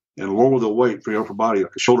and lower the weight for your upper body,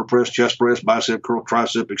 like a shoulder press, chest press, bicep curl,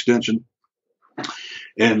 tricep extension.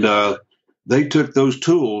 And they took those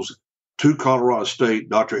tools to Colorado State.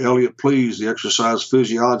 Dr. Elliott Please, the exercise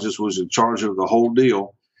physiologist, was in charge of the whole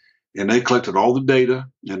deal. And they collected all the data,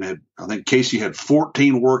 and I think Casey had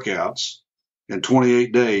 14 workouts in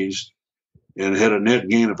 28 days and had a net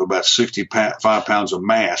gain of about 65 pounds of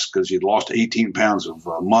mass because he'd lost 18 pounds of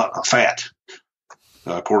fat,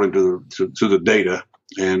 according to the data.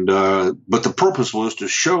 And but the purpose was to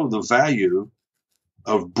show the value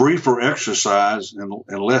of briefer exercise and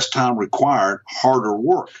less time required, harder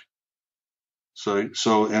work. So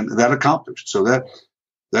and that accomplished. So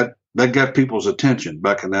that got people's attention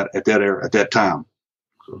back in at that time.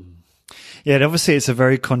 So. Yeah, and obviously it's a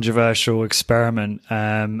very controversial experiment,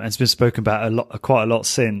 and it's been spoken about quite a lot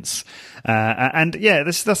since. And yeah,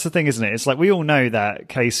 that's the thing, isn't it? It's like we all know that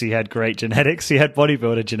Casey had great genetics; he had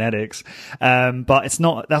bodybuilder genetics, but that's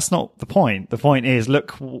not the point. The point is,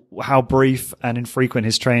 look how brief and infrequent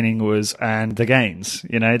his training was, and the gains.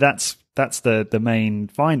 You know, that's the main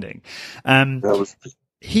finding.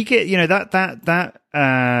 He get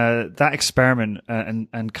that experiment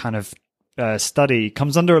and kind of study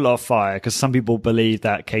comes under a lot of fire because some people believe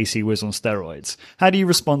that Casey was on steroids. How do you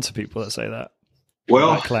respond to people that say that?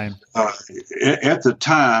 Well, that claim? At the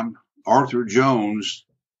time, Arthur Jones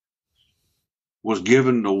was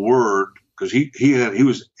given the word because he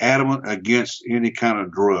was adamant against any kind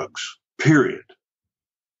of drugs. Period.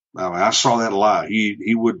 I mean, I saw that a lot.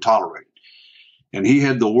 He wouldn't tolerate it, and he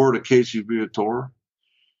had the word of Casey Viator.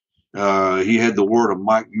 He had the word of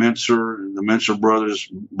Mike Mincer and the Mincer brothers,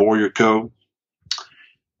 Boyer Co.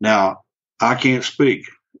 Now, I can't speak,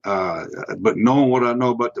 but knowing what I know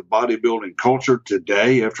about the bodybuilding culture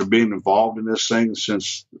today, after being involved in this thing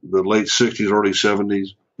since the late 60s, early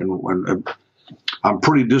 70s, and I'm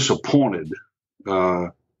pretty disappointed.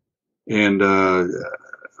 And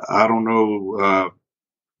I don't know.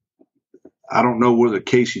 I don't know whether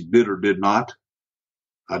Casey did or did not.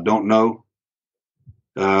 I don't know.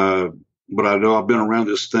 But I know I've been around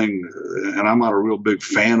this thing, and I'm not a real big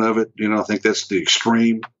fan of it. You know, I think that's the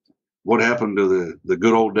extreme. What happened to the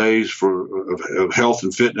good old days of health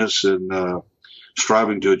and fitness and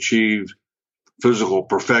striving to achieve physical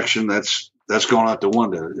perfection? That's gone out the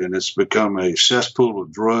window, and it's become a cesspool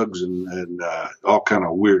of drugs and all kind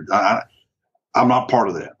of weird. I'm not part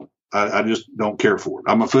of that. I just don't care for it.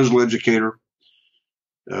 I'm a physical educator.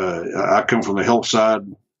 I come from the health side,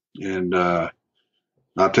 and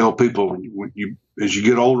I tell people, as you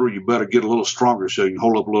get older, you better get a little stronger so you can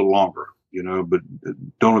hold up a little longer, you know, but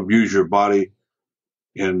don't abuse your body.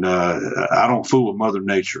 And I don't fool with Mother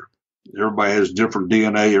Nature. Everybody has different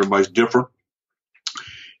DNA. Everybody's different.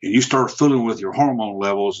 And you start fooling with your hormone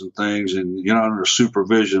levels and things, and you're not under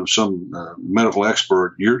supervision of some medical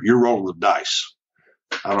expert, you're rolling the dice.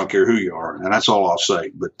 I don't care who you are. And that's all I'll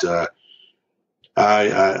say. But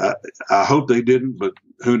I hope they didn't, but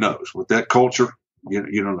who knows? With that culture,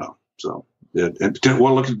 you don't know. So,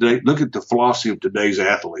 well, look at the philosophy of today's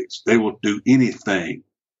athletes. They will do anything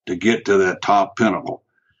to get to that top pinnacle,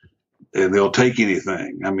 and they'll take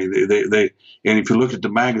anything. I mean, they and if you look at the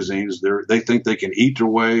magazines, they think they can eat their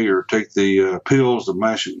way or take the pills, the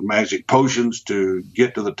magic potions to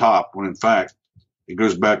get to the top. When in fact, it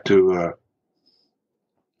goes back to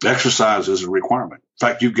exercise is a requirement. In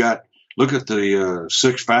fact, look at the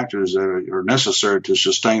 6 factors that are necessary to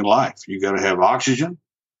sustain life. You got to have oxygen,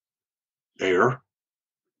 air.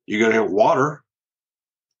 You got to have water.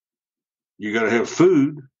 You got to have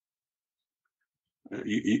food.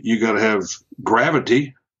 You got to have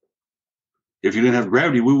gravity. If you didn't have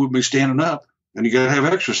gravity, we wouldn't be standing up. And you got to have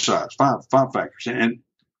exercise. 5 factors. And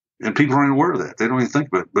people aren't aware of that. They don't even think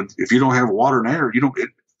about it. But if you don't have water and air,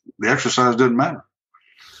 the exercise doesn't matter.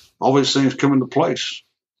 All these things come into place.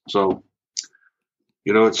 So,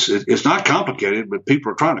 you know, it's not complicated, but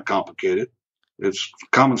people are trying to complicate it. It's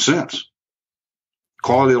common sense,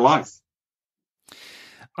 quality of life.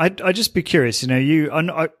 I'd just be curious, you know,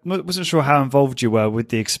 I wasn't sure how involved you were with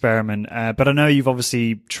the experiment, but I know you've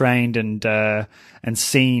obviously trained and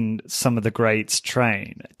seen some of the greats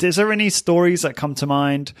train. Is there any stories that come to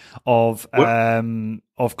mind of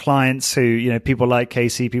clients who, you know, people like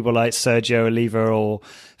Casey, people like Sergio Oliva or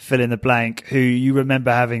fill in the blank, who you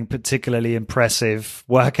remember having particularly impressive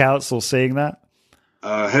workouts or seeing that?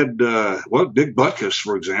 Dick Butkus,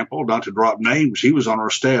 for example, not to drop names, he was on our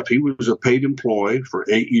staff. He was a paid employee for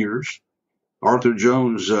 8 years. Arthur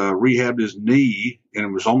Jones rehabbed his knee, and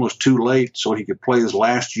it was almost too late so he could play his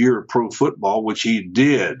last year of pro football, which he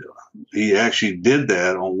did. He actually did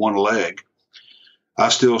that on one leg. I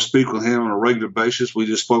still speak with him on a regular basis. We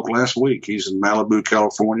just spoke last week. He's in Malibu,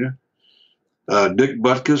 California. Dick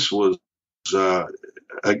Butkus was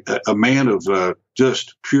a man of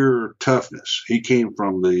just pure toughness. He came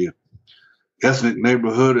from the ethnic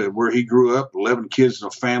neighborhood where he grew up, 11 kids in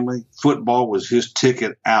a family. Football was his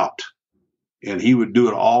ticket out, and he would do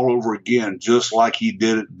it all over again just like he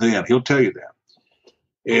did it then. He'll tell you that.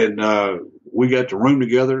 And we got to room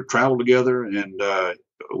together, travel together, and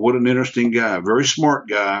what an interesting guy. Very smart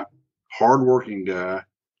guy, hardworking guy.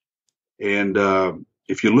 And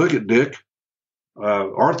if you look at Dick,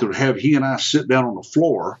 Arthur would have he and I sit down on the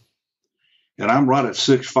floor, and I'm right at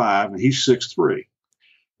 6'5", and he's 6'3".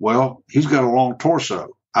 Well, he's got a long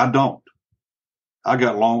torso. I don't. I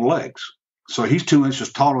got long legs. So he's 2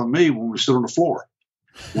 inches taller than me when we sit on the floor.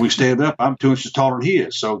 When we stand up, I'm 2 inches taller than he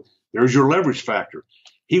is. So there's your leverage factor.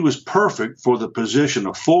 He was perfect for the position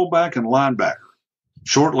of fullback and linebacker.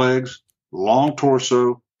 Short legs, long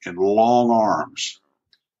torso, and long arms.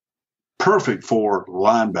 Perfect for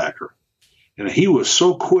linebacker. And he was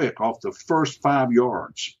so quick off the first 5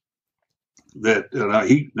 yards that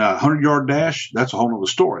now 100-yard dash, that's a whole other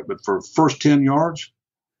story. But for first 10 yards,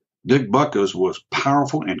 Dick Buckus was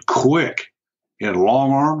powerful and quick and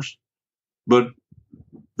long arms. But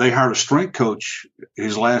they hired a strength coach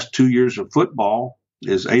his last 2 years of football,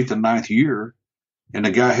 his 8th and 9th year, and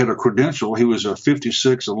the guy had a credential. He was a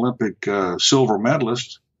 56 Olympic silver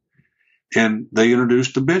medalist, and they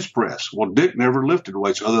introduced the bench press. Well, Dick never lifted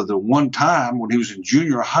weights other than one time when he was in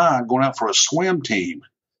junior high going out for a swim team.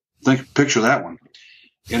 Picture that one.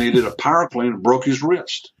 And he did a power clean and broke his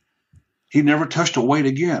wrist. He never touched a weight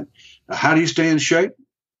again. Now, how do you stay in shape?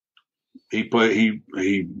 He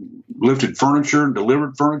lifted furniture and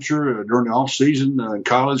delivered furniture during the off season in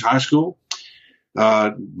college, high school,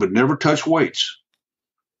 but never touched weights.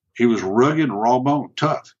 He was rugged and raw bone,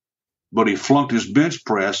 tough, but he flunked his bench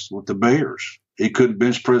press with the Bears. He couldn't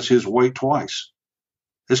bench press his weight twice.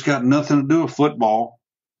 It's got nothing to do with football.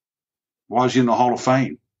 Why is he in the Hall of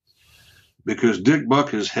Fame? Because Dick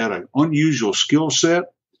Buckus had an unusual skill set.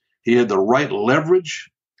 He had the right leverage.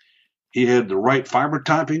 He had the right fiber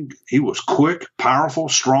typing. He was quick, powerful,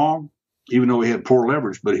 strong, even though he had poor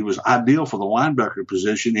leverage, but he was ideal for the linebacker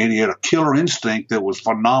position, and he had a killer instinct that was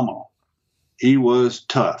phenomenal. He was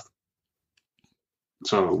tough.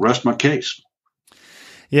 So rest my case.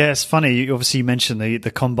 Yeah, it's funny. You obviously mentioned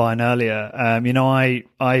the combine earlier.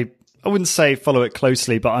 I wouldn't say follow it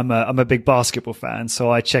closely, but I'm a big basketball fan,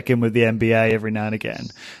 so I check in with the NBA every now and again.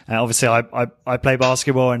 Obviously, I play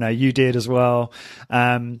basketball, and you did as well.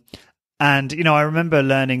 And I remember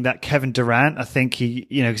learning that Kevin Durant, I think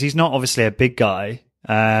because he's not obviously a big guy.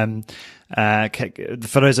 For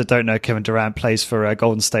those that don't know, Kevin Durant plays for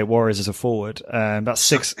Golden State Warriors as a forward. About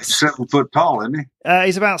 7 foot tall, isn't he?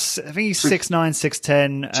 He's about, I think he's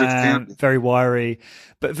 6'9", 6'10", very wiry,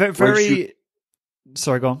 but very.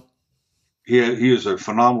 Sorry, go on. He is a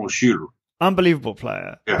phenomenal shooter. Unbelievable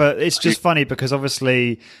player. Yeah. But it's just funny because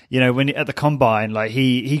obviously, when at the combine, like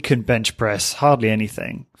he couldn't bench press hardly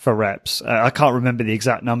anything for reps. I can't remember the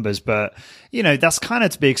exact numbers, but that's kind of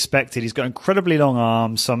to be expected. He's got incredibly long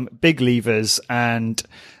arms, some big levers, and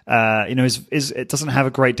it doesn't have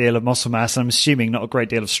a great deal of muscle mass, and I'm assuming not a great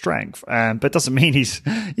deal of strength. But it doesn't mean he's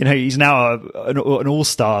now an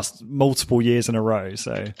all-star multiple years in a row.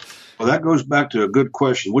 So, well, that goes back to a good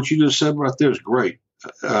question. What you just said right there is great.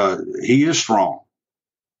 He is strong.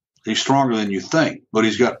 He's stronger than you think, but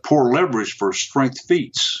he's got poor leverage for strength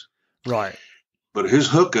feats. Right. But his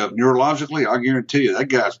hookup, neurologically, I guarantee you, that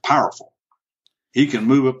guy's powerful. He can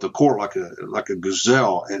move up the court like a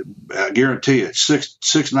gazelle. And I guarantee you, 6'9",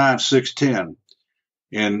 6'10",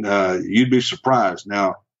 and you'd be surprised.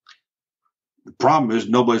 Now, the problem is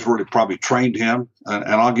nobody's really probably trained him. And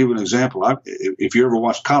I'll give you an example. If you ever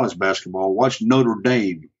watch college basketball, watch Notre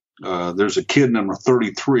Dame. There's a kid number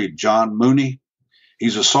 33, John Mooney.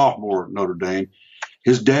 He's a sophomore at Notre Dame.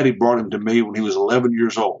 His daddy brought him to me when he was 11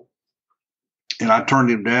 years old. And I turned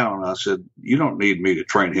him down. I said, you don't need me to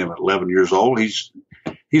train him at 11 years old. He's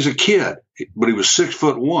a kid, but he was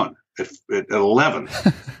 6'1" at 11.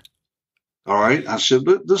 All right. I said,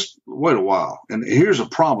 but just wait a while. And here's a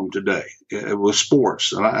problem today with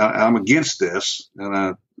sports. And I'm against this.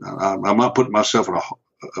 And I'm not putting myself in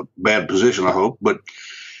a bad position, I hope. But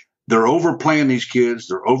they're overplaying these kids.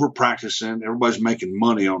 They're over practicing. Everybody's making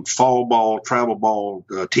money on fall ball, travel ball,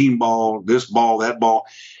 team ball, this ball, that ball.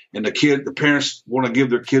 And the parents want to give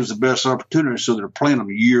their kids the best opportunity, so they're playing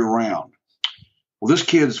them year round. Well, this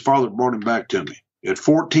kid's father brought him back to me at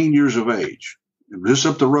 14 years of age. Just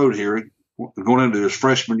up the road here, going into his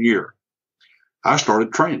freshman year. I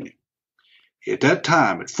started training. At that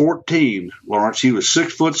time, at 14, Lawrence, he was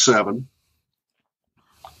 6'7",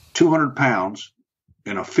 200 pounds,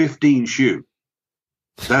 and a 15 shoe.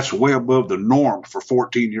 That's way above the norm for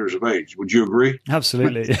 14 years of age. Would you agree?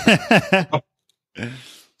 Absolutely.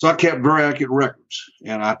 So I kept very accurate records,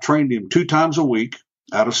 and I trained him 2 times a week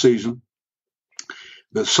out of season.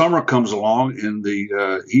 The summer comes along, and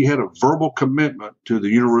he had a verbal commitment to the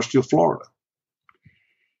University of Florida,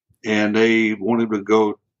 and they wanted to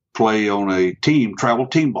go play on a travel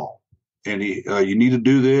team ball. And you need to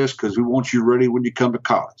do this because we want you ready when you come to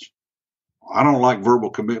college. I don't like verbal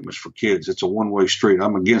commitments for kids. It's a one-way street.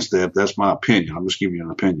 I'm against that. That's my opinion. I'm just giving you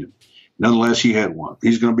an opinion. Nonetheless, he had one.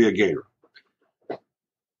 He's going to be a Gator.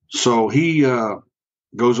 So he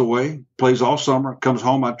goes away, plays all summer, comes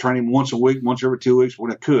home. I train him once a week, once every 2 weeks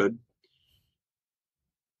when I could.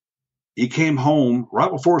 He came home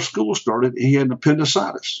right before school started. He had an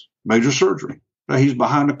appendicitis, major surgery. Now he's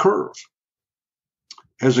behind the curve.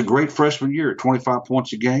 Has a great freshman year, 25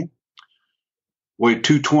 points a game. Weighed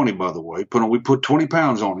 220, by the way. We put 20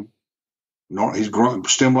 pounds on him. No, he's growing,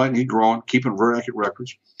 stimulating, he's growing, keeping very accurate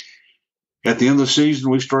records. At the end of the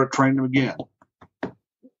season, we started training him again.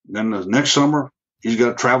 Then the next summer, he's got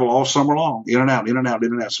to travel all summer long, in and out, in and out,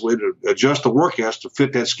 in and out. So we had to adjust the workouts to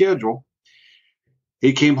fit that schedule.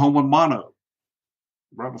 He came home with mono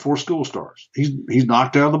right before school starts. He's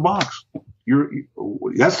knocked out of the box.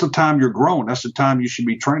 That's the time you're growing. That's the time you should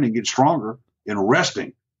be training, get stronger, and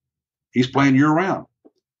resting. He's playing year-round.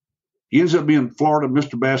 He ends up being Florida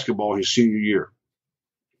Mr. Basketball his senior year.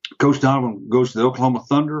 Coach Donovan goes to the Oklahoma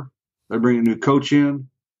Thunder. They bring a new coach in,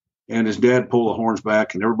 and his dad pulled the horns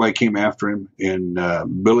back, and everybody came after him. And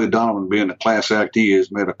Billy Donovan, being the class act he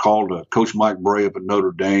is, made a call to Coach Mike Bray up at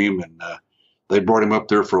Notre Dame, and they brought him up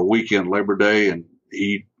there for a weekend, Labor Day, and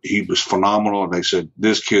he was phenomenal. And they said,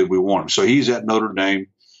 this kid, we want him. So he's at Notre Dame.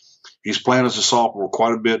 He's playing as a sophomore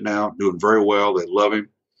quite a bit now, doing very well. They love him.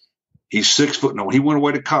 He's 6 foot. No, he went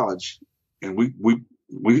away to college, and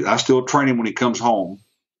I still train him when he comes home.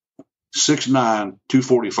 6'9",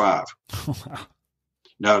 245. Wow.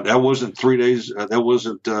 Now that wasn't 3 days. That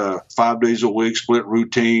wasn't 5 days a week, split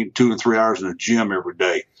routine, 2 to 3 hours in the gym every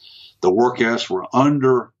day. The workouts were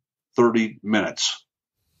under 30 minutes,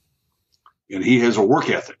 and he has a work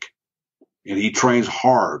ethic, and he trains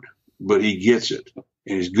hard, but he gets it,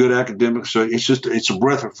 and he's good academics. So it's a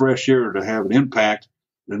breath of fresh air to have an impact,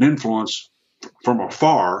 an influence from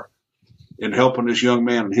afar in helping this young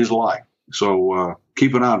man in his life. So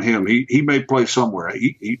keep an eye on him. He may play somewhere.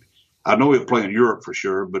 I know he'll play in Europe for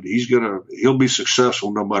sure, but he'll be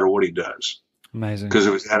successful no matter what he does. Amazing. Because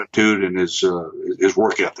of his attitude and his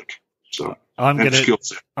work ethic. So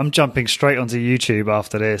I'm jumping straight onto YouTube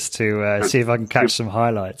after this to see if I can catch some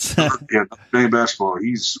highlights. Yeah, playing basketball.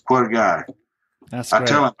 He's quite a guy. That's great. I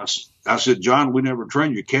tell him, I said, John, we never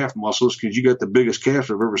train your calf muscles because you got the biggest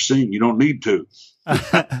calves I've ever seen. You don't need to.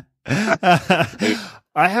 I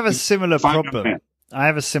have a similar problem. I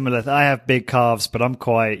have big calves, but I'm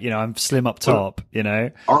quite, I'm slim up top,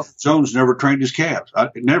 Arthur Jones never trained his calves.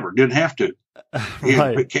 Didn't have to. He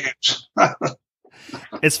had big calves.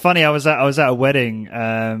 It's funny. I was at a wedding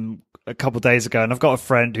a couple of days ago, and I've got a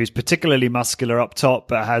friend who's particularly muscular up top,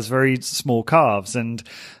 but has very small calves. And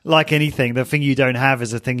like anything, the thing you don't have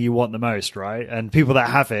is the thing you want the most, right? And people that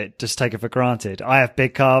have it just take it for granted. I have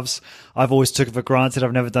big calves. I've always took it for granted.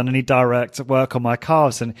 I've never done any direct work on my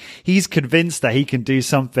calves. And he's convinced that he can do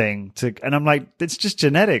something and I'm like, it's just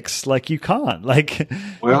genetics. Like you can't,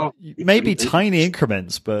 well, maybe tiny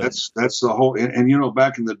increments, but that's the whole, and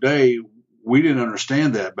back in the day, we didn't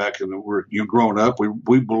understand that back in you growing up.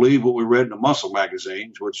 We believed what we read in the muscle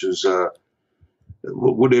magazines, which is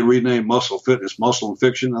what they rename Muscle Fitness, Muscle and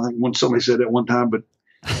Fiction. I think when somebody said that one time, but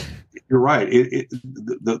you're right.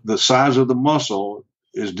 The size of the muscle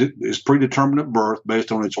is predetermined at birth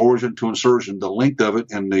based on its origin to insertion, the length of it,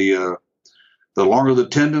 and the longer the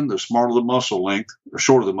tendon, the smaller the muscle length, or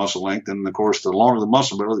shorter the muscle length, and of course, the longer the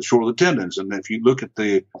muscle member, the shorter the tendons. And if you look at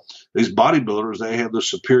these bodybuilders, they have the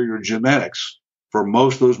superior genetics for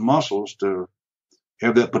most of those muscles to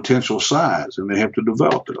have that potential size, and they have to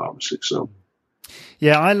develop it, obviously. So,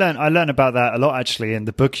 yeah, I learned about that a lot actually in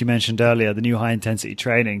the book you mentioned earlier, the new high intensity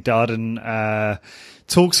training. Darden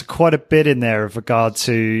talks quite a bit in there with regard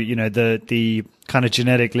to the kind of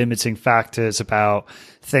genetic limiting factors about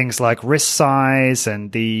things like wrist size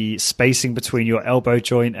and the spacing between your elbow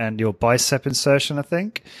joint and your bicep insertion, I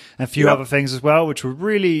think, and a few other things as well, which were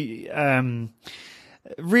really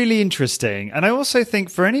really interesting. And I also think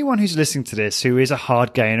for anyone who's listening to this who is a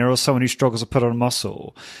hard gainer or someone who struggles to put on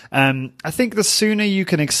muscle, I think the sooner you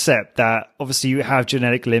can accept that obviously you have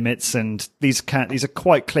genetic limits, and these are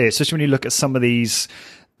quite clear, especially when you look at some of these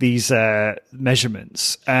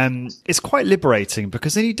measurements, it's quite liberating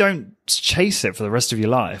because then you don't chase it for the rest of your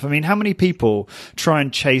life. I mean, how many people try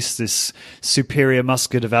and chase this superior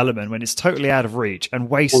muscular development when it's totally out of reach and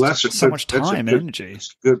waste so much time and energy?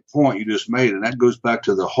 That's a good point you just made, and that goes back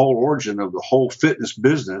to the whole origin of the whole fitness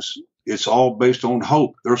business. It's all based on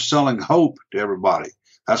hope. They're selling hope to everybody.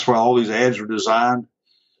 That's why all these ads are designed.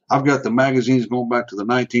 I've got the magazines going back to the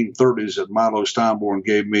 1930s that Milo Steinborn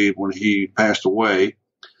gave me when he passed away.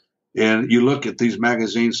 And you look at these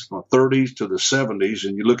magazines from the 30s to the 70s,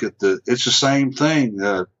 and you look at it's the same thing,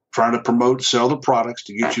 trying to promote, sell the products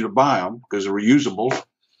to get you to buy them because they're reusable.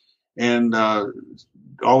 And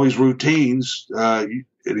all these routines,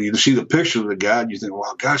 you see the picture of the guy, and you think,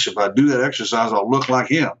 well, gosh, if I do that exercise, I'll look like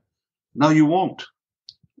him. No, you won't.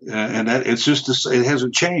 And that it's just, it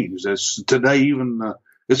hasn't changed. It's today, even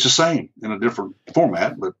it's the same in a different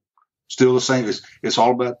format, but still the same. It's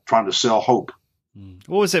all about trying to sell hope.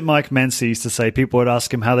 What was it Mike Mensa used to say? People would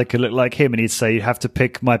ask him how they could look like him, and he'd say, "You have to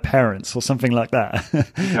pick my parents," or something like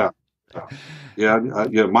that.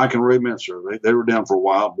 Yeah. Mike and Ray Mensa, they were down for a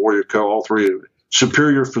while. Warrior Co. All three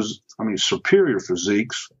superior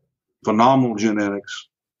physiques, phenomenal genetics,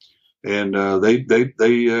 and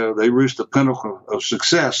they reached the pinnacle of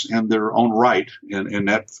success in their own right in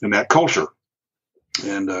that culture.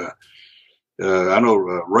 And I know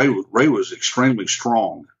Ray was extremely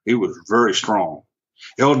strong. He was very strong.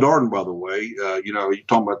 El Darden, by the way, you're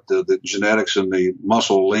talking about the genetics and the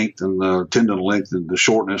muscle length and the tendon length and the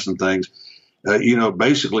shortness and things.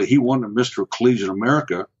 Basically he won the Mr. Collegiate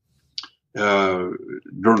America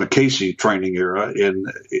during the Casey training era, and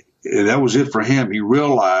that was it for him. He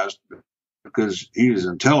realized, because he is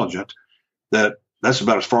intelligent, that that's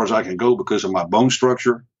about as far as I can go because of my bone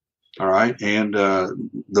structure. All right, and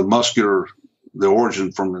the muscular. The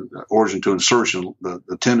origin to insertion,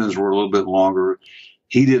 the tendons were a little bit longer.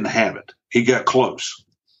 He didn't have it. He got close,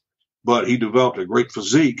 but he developed a great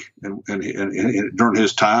physique and during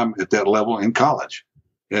his time at that level in college.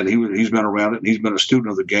 And he's been around it, and he's been a student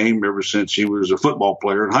of the game ever since he was a football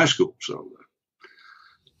player in high school. So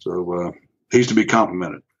he's to be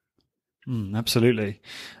complimented. Absolutely.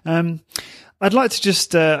 I'd like to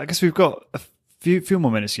just, I guess we've got a few more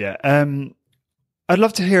minutes yet. I'd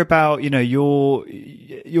love to hear about,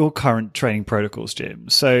 your current training protocols, Jim.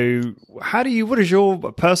 So what does your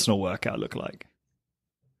personal workout look like?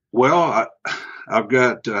 Well,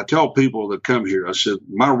 I tell people that come here, I said,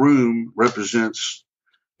 my room represents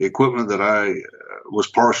the equipment that I was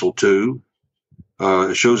partial to.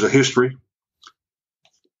 It shows a history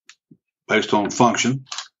based on function.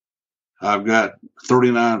 I've got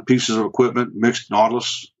 39 pieces of equipment, mixed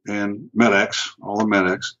Nautilus and Med-X, all the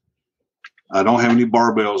Med-X. I don't have any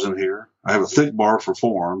barbells in here. I have a thick bar for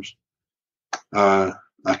forearms. I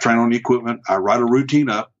train on the equipment. I write a routine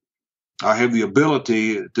up. I have the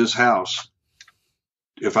ability at this house.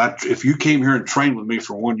 If you came here and trained with me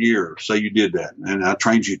for 1 year, say you did that, and I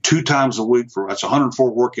trained you 2 times a week that's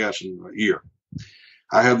 104 workouts in a year.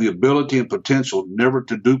 I have the ability and potential never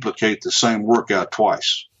to duplicate the same workout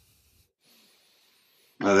twice.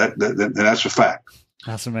 That's a fact.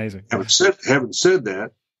 That's amazing. Having said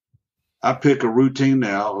that, I pick a routine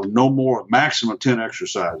now of no more, maximum 10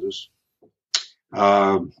 exercises.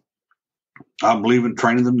 I believe in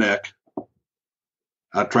training the neck.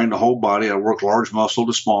 I train the whole body. I work large muscle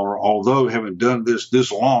to smaller. Although having done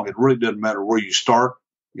this long, it really doesn't matter where you start,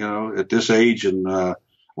 at this age, and as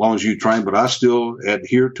long as you train. But I still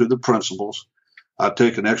adhere to the principles. I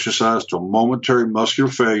take an exercise to a momentary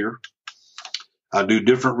muscular failure. I do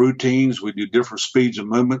different routines. We do different speeds of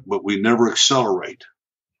movement, but we never accelerate.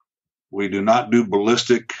 We do not do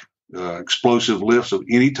ballistic, explosive lifts of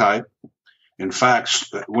any type. In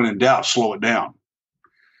fact, when in doubt, slow it down.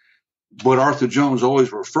 But Arthur Jones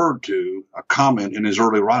always referred to a comment in his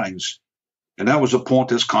early writings, and that was a point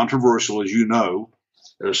that's controversial, as you know.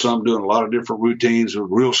 There's some doing a lot of different routines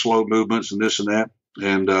with real slow movements and this and that.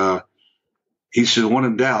 And he said, when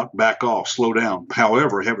in doubt, back off, slow down.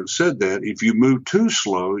 However, having said that, if you move too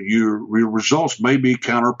slow, your results may be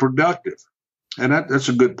counterproductive. And that's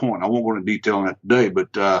a good point. I won't go into detail on that today,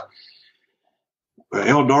 but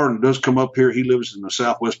El Darden does come up here. He lives in the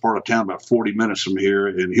southwest part of town, about 40 minutes from here,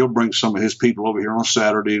 and he'll bring some of his people over here on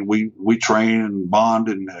Saturday, and we train and bond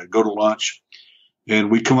and go to lunch, and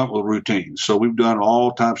we come up with routines. So we've done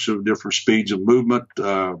all types of different speeds of movement.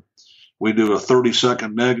 We do a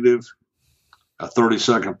 30-second negative, a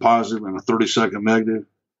 30-second positive, and a 30-second negative.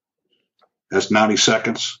 That's 90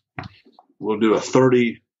 seconds. We'll do a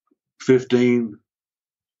 30, 15,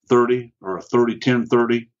 30, or a 30, 10,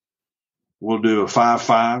 30. We'll do a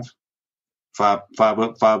 5-5, 5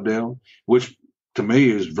 up, 5 down, which to me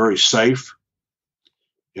is very safe.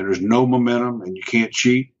 And there's no momentum, and you can't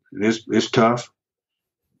cheat. And it's tough.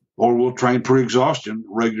 Or we'll train pre-exhaustion,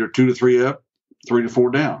 regular 2 to 3 up, 3 to 4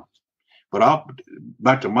 down. But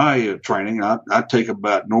back to my training, I take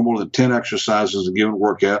about no more than 10 exercises a given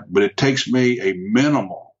workout, but it takes me a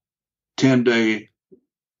minimal 10-day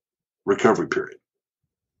recovery period.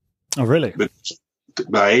 Oh, really? But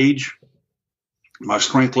by age, my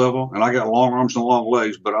strength level, and I got long arms and long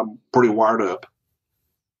legs, but I'm pretty wired up.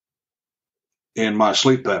 in my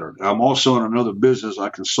sleep pattern. I'm also in another business. I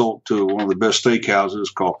consult to one of the best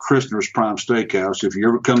steakhouses called Christner's Prime Steakhouse. If you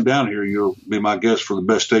ever come down here, you'll be my guest for the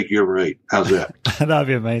best steak you ever ate. How's that? That'd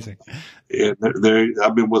be amazing.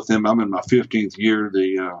 I've been with them. I'm in my 15th year.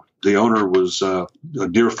 The owner was a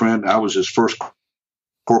dear friend. I was his first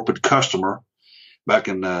corporate customer back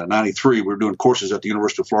in 93. We were doing courses at the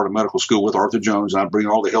University of Florida Medical School with Arthur Jones. I'd bring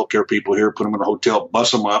all the healthcare people here, put them in a hotel,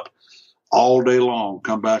 bus them up all day long,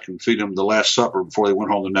 come back and feed them the last supper before they went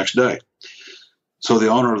home the next day. So the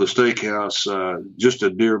owner of the steakhouse, just a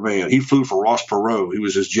dear man, he flew for Ross Perot. He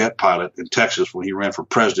was his jet pilot in Texas when he ran for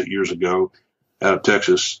president years ago out of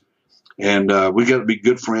Texas. And we got to be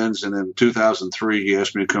good friends. And in 2003, he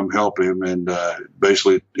asked me to come help him and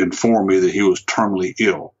basically informed me that he was terminally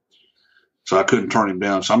ill. So I couldn't turn him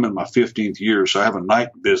down. So I'm in my 15th year. So I have a night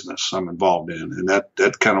business I'm involved in, and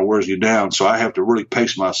that kind of wears you down. So I have to really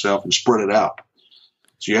pace myself and spread it out.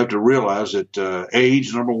 So you have to realize that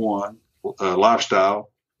age, number one, lifestyle,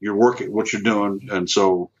 your work, what you're doing. And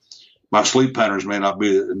so my sleep patterns may not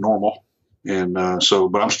be normal. And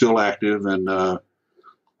but I'm still active, and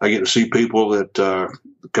I get to see people that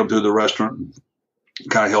come through the restaurant and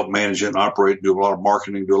kind of help manage it and operate, do a lot of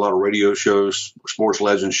marketing, do a lot of radio shows, sports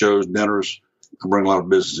legend shows, dinners, and bring a lot of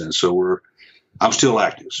business in. So I'm still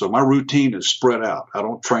active. So my routine is spread out. I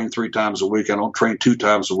don't train 3 times a week. I don't train 2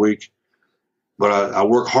 times a week, but I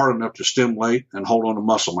work hard enough to stimulate and hold on to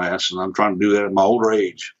muscle mass. And I'm trying to do that at my older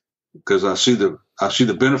age because I see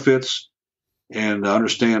the benefits and I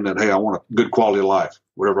understand that, hey, I want a good quality of life,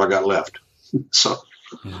 whatever I got left. So.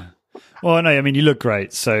 Yeah. Well, no, I mean, you look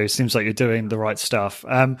great, so it seems like you're doing the right stuff.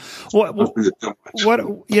 What a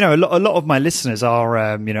lot of my listeners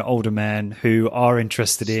are, older men who are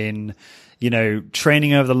interested in,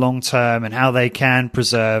 training over the long term and how they can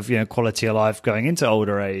preserve, quality of life going into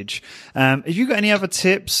older age. Have you got any other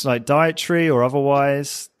tips, like dietary or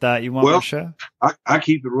otherwise, that you want to share? I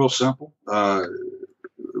keep it real simple.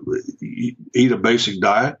 Eat a basic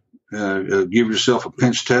diet. Give yourself a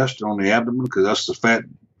pinch test on the abdomen because that's the fat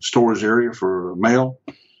storage area for a male.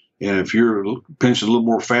 And if you're pinching a little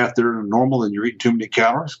more fat there than normal, then you're eating too many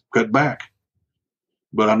calories, cut back.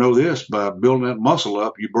 But I know this, by building that muscle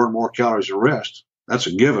up, you burn more calories than rest. That's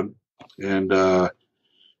a given. And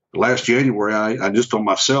last January, I just on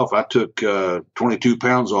myself, I took 22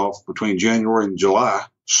 pounds off between January and July,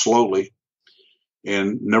 slowly,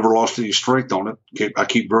 and never lost any strength on it. I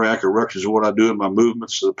keep very accurate records of what I do in my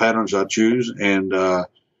movements, the patterns I choose, and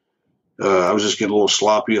I was just getting a little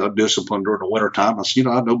sloppy, undisciplined during the wintertime. I said,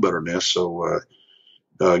 I know better than this. So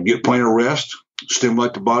get plenty of rest,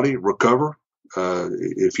 stimulate the body, recover.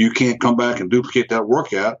 If you can't come back and duplicate that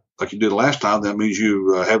workout like you did last time, that means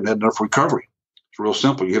you haven't had enough recovery. It's real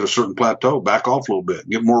simple. You hit a certain plateau, back off a little bit,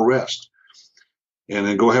 get more rest, and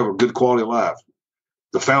then go have a good quality of life.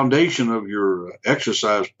 The foundation of your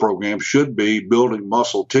exercise program should be building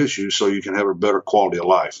muscle tissue so you can have a better quality of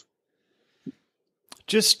life.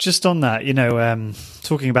 Just on that,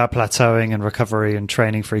 talking about plateauing and recovery and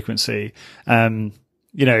training frequency,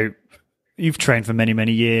 you've trained for many,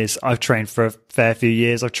 many years. I've trained for a fair few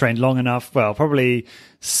years. I've trained long enough, well, probably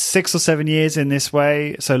 6 or 7 years in this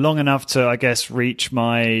way. So long enough to, I guess, reach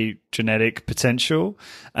my genetic potential.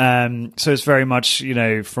 So it's very much,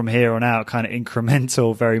 from here on out, kind of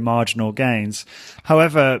incremental, very marginal gains.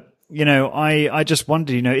 However, I just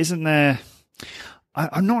wonder, isn't there...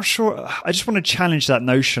 I'm not sure. I just want to challenge that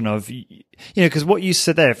notion of, because what you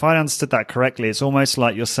said there, if I understood that correctly, it's almost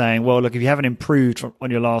like you're saying, well, look, if you haven't improved on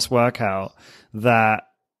your last workout, that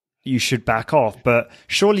you should back off. But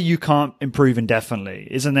surely you can't improve indefinitely.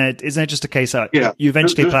 Isn't there just a case that you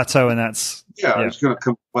eventually plateau and that's... Yeah, it's going to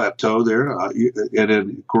come plateau there. And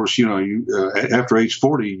then, of course, after age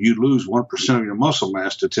 40, you lose 1% of your muscle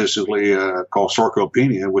mass statistically called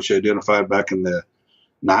sarcopenia, which they identified back in the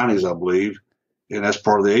 90s, I believe. And that's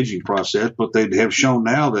part of the aging process. But they have shown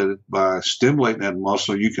now that by stimulating that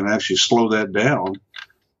muscle, you can actually slow that down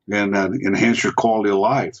and enhance your quality of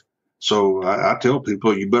life. So I tell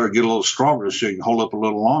people you better get a little stronger so you can hold up a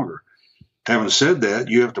little longer. Having said that,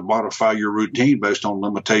 you have to modify your routine based on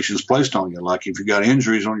limitations placed on you. Like if you got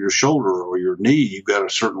injuries on your shoulder or your knee, you've got a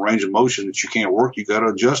certain range of motion that you can't work. You got to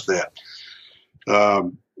adjust that.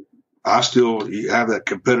 I still have that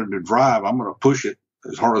competitive drive. I'm going to push it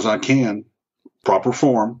as hard as I can. Proper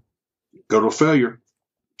form, go to failure.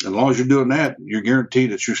 As long as you're doing that, you're guaranteed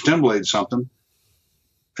that you're stimulating something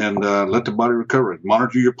and let the body recover it.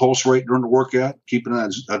 Monitor your pulse rate during the workout, keep it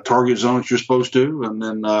in a target zone that you're supposed to, and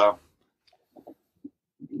then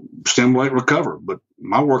stimulate, recover. But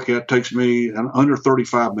my workout takes me under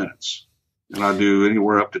 35 minutes, and I do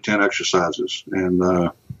anywhere up to 10 exercises. And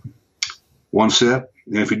one set.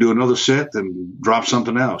 And if you do another set, then drop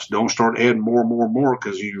something else. Don't start adding more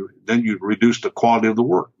because then you reduce the quality of the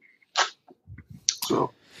work.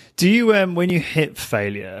 So, do you when you hit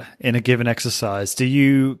failure in a given exercise, do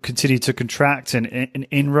you continue to contract an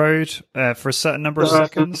inroad for a certain number of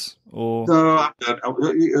seconds? Or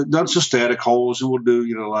that's a static holds, and we'll do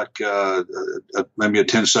maybe a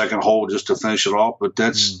 10-second hold just to finish it off. But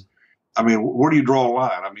that's, I mean, where do you draw a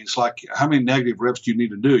line? I mean, it's like, how many negative reps do you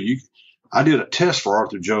need to do? I did a test for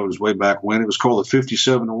Arthur Jones way back when. It was called the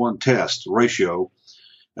 57-to-1 test ratio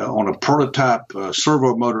on a prototype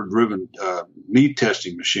servo motor driven knee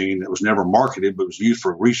testing machine that was never marketed but was used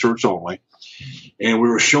for research only. And we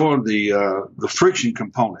were showing the friction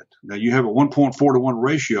component. Now you have a 1.4-to-1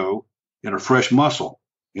 ratio in a fresh muscle,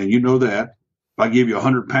 and you know that if I give you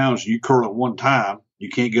 100 pounds, you curl it one time, you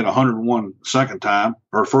can't get 101 second time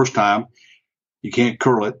or first time. You can't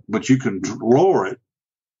curl it, but you can lower it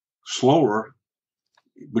slower,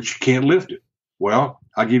 but you can't lift it. Well,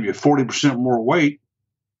 I give you 40% more weight.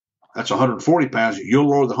 That's 140 pounds. You'll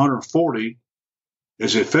lower the 140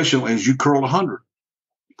 as efficiently as you curl 100.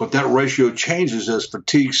 But that ratio changes as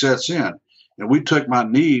fatigue sets in. And we took my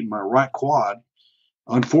knee, my right quad.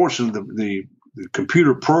 Unfortunately, the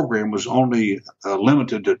computer program was only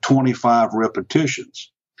limited to 25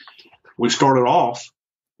 repetitions. We started off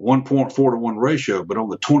 1.4-to-1 ratio, but on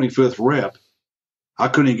the 25th rep, I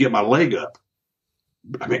couldn't even get my leg up.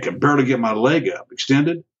 I mean, I could barely get my leg up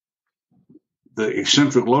extended. The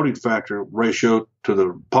eccentric loading factor ratio to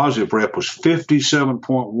the positive rep was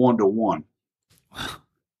 57.1-to-1.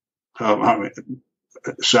 I mean,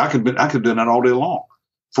 so I could do that all day long.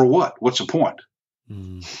 For what? What's the point?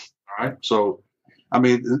 All right. So, I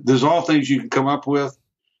mean, there's all things you can come up with.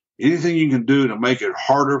 Anything you can do to make it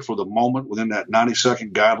harder for the moment within that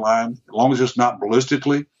 90-second guideline, as long as it's not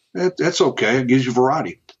ballistically, that's okay. It gives you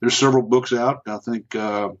variety. There's several books out. I think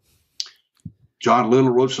John Little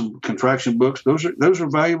wrote some contraction books. Those are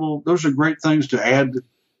valuable. Those are great things to add,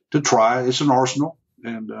 to try. It's an arsenal.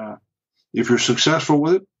 And if you're successful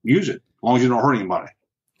with it, use it, as long as you don't hurt anybody.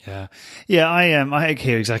 Yeah, I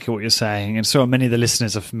hear exactly what you're saying, and so many of the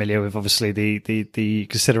listeners are familiar with obviously the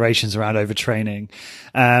considerations around overtraining.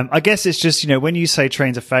 I guess it's just, when you say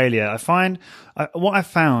train to failure, I find what I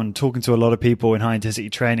found talking to a lot of people in high intensity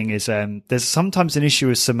training is there's sometimes an issue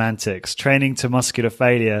with semantics. Training to muscular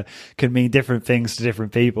failure can mean different things to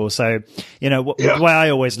different people. So the way I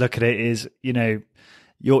always look at it is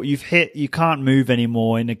you've hit, you can't move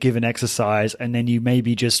anymore in a given exercise, and then you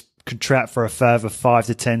maybe just contract for a further 5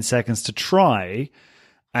 to 10 seconds to try,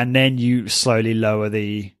 and then you slowly lower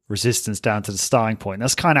the resistance down to the starting point.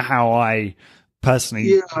 That's kind of how I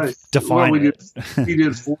personally define it. We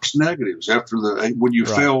did force negatives after when you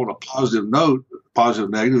fail on a positive note,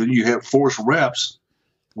 positive negative, and you have force reps.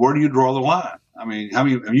 Where do you draw the line? I mean,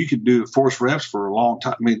 you can do force reps for a long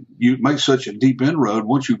time. I mean, you make such a deep inroad.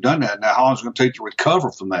 Once you've done that, now how long is it going to take to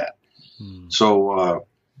recover from that? So,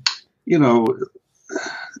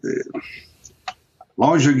 as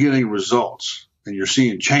long as you're getting results and you're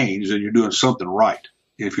seeing change, then you're doing something right.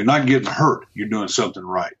 If you're not getting hurt, you're doing something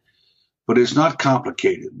right. But it's not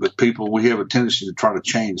complicated. But we have a tendency to try to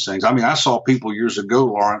change things. I mean, I saw people years ago,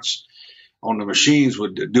 Lawrence, on the machines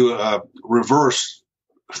would do a reverse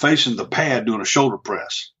facing the pad doing a shoulder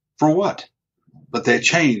press. For what? But they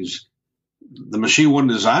changed. The machine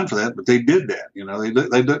wasn't designed for that, but they did that.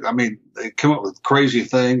 They did. I mean, they come up with crazy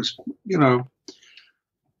things.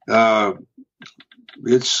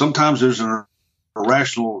 It's sometimes there's an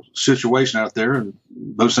irrational situation out there, and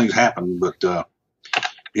those things happen. But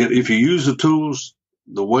if you use the tools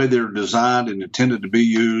the way they're designed and intended to be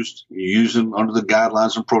used, you use them under the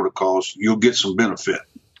guidelines and protocols, you'll get some benefit.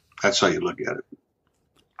 That's how you look at it.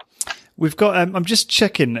 We've got. I'm just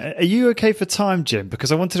checking. Are you okay for time, Jim?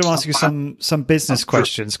 Because I wanted to ask you some business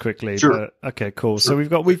questions quickly. Sure. But, okay, cool. Sure.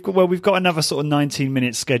 So we've got another sort of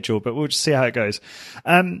 19-minute schedule, but we'll just see how it goes.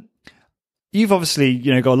 You've obviously,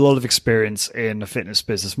 got a lot of experience in the fitness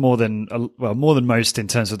business, more than most in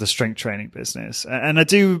terms of the strength training business. And I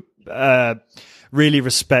do really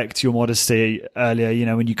respect your modesty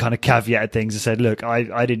earlier, when you kind of caveated things and said, look,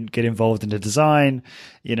 I didn't get involved in the design,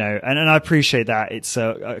 and I appreciate that. It's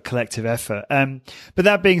a collective effort. But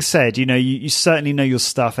that being said, you certainly know your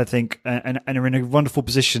stuff, I think, and are in a wonderful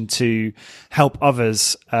position to help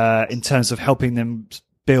others, in terms of helping them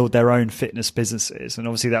build their own fitness businesses. And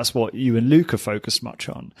obviously that's what you and Luke are focused much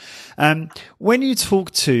on. When you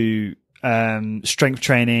talk to strength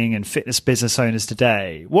training and fitness business owners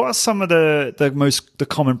today, what are some of the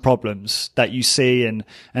common problems that you see, and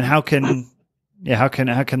how can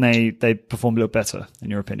they perform a little better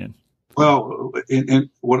in your opinion? Well,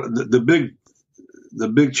 in what the big the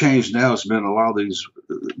big change now has been a lot of these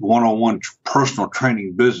one-on-one personal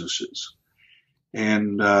training businesses.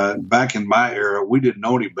 And back in my era, we didn't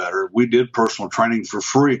know any better. We did personal training for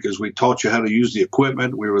free because we taught you how to use the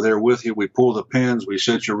equipment. We were there with you. We pulled the pins. We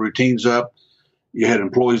set your routines up. You had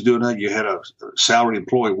employees doing that. You had a salaried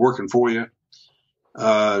employee working for you.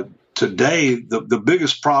 Today, the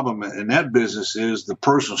biggest problem in that business is the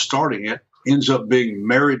person starting it ends up being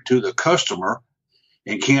married to the customer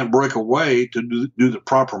and can't break away to do the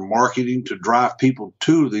proper marketing to drive people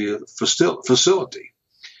to the facility.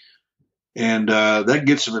 And that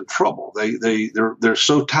gets them in trouble. They're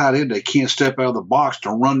so tied in they can't step out of the box to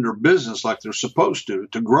run their business like they're supposed to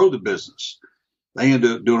grow the business. They end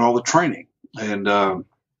up doing all the training, and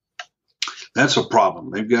that's a problem.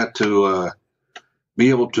 They've got to be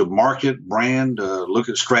able to market, brand, look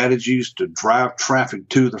at strategies to drive traffic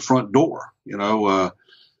to the front door.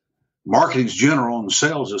 Marketing's general and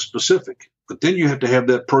sales is specific. But then you have to have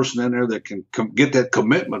that person in there that can get that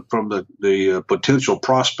commitment from the potential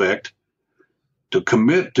prospect to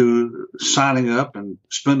commit to signing up and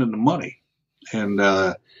spending the money. And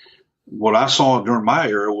what I saw during my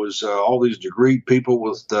era was all these degreed people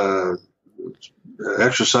with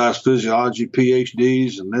exercise physiology,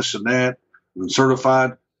 PhDs, and this and that, and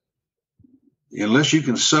certified. Unless you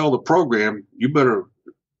can sell the program, you better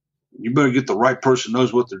get the right person who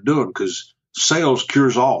knows what they're doing, because sales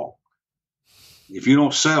cures all. If you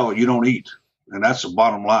don't sell, you don't eat. And that's the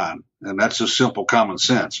bottom line. And that's just simple common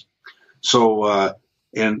sense. So,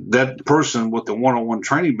 and that person with the one-on-one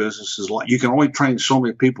training business is like, you can only train so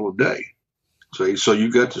many people a day. So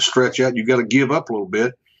you got to stretch out. You got to give up a little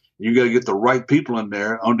bit. You got to get the right people in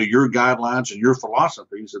there under your guidelines and your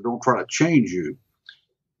philosophies that don't try to change you.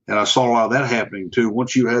 And I saw a lot of that happening too.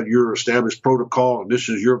 Once you had your established protocol and this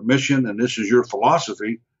is your mission and this is your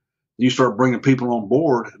philosophy, you start bringing people on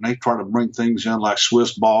board and they try to bring things in like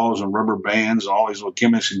Swiss balls and rubber bands and all these little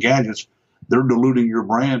gimmicks and gadgets. They're diluting your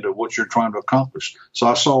brand of what you're trying to accomplish. So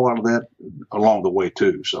I saw a lot of that along the way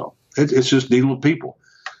too. So it's just dealing with people.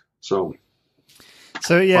 So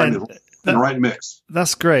yeah, the right mix.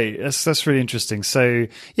 That's great. That's really interesting. So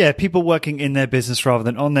yeah, people working in their business rather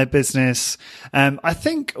than on their business. I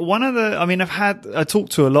think I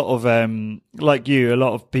talked to a lot of, like you, a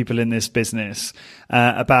lot of people in this business,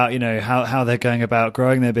 about, how they're going about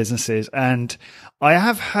growing their businesses. And I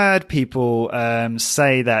have heard people,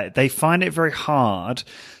 say that they find it very hard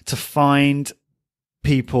to find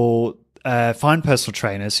people, find personal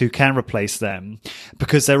trainers who can replace them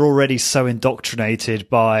because they're already so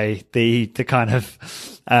indoctrinated by the kind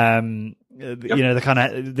of, the kind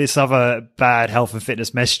of this other bad health and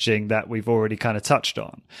fitness messaging that we've already kind of touched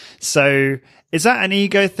on. So is that an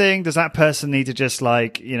ego thing? Does that person need to just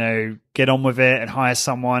get on with it and hire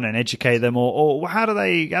someone and educate them, or how do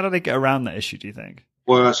they get around that issue, do you think?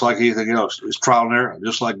 Well, it's like anything else. It's trial and error.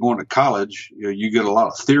 Just like going to college, you get a lot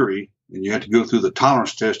of theory and you have to go through the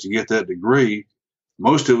tolerance test to get that degree.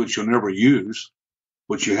 Most of it you'll never use,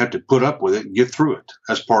 but you have to put up with it and get through it.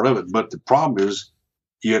 That's part of it. But the problem is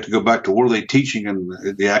you have to go back to what are they teaching in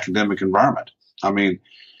the academic environment. I mean,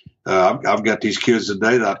 I've got these kids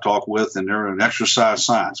today that I talk with, and they're in exercise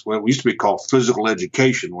science. Well, it used to be called physical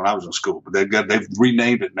education when I was in school, but they've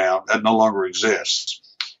renamed it now. That no longer exists.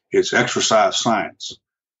 It's exercise science.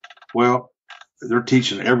 Well, they're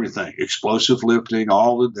teaching everything, explosive lifting,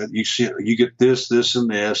 all of that. You see, you get this, and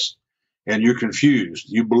this, and you're confused.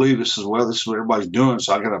 You believe this is what everybody's doing,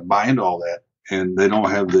 so I got to buy into all that. And they don't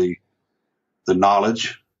have the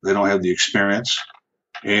knowledge. They don't have the experience.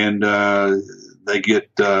 And they get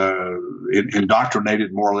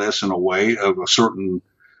indoctrinated more or less in a way of a certain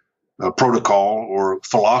protocol or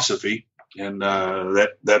philosophy. And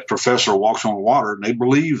that professor walks on water, and they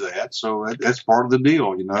believe that. So that's part of the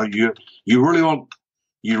deal. You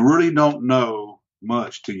really don't know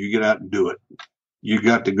much till you get out and do it. You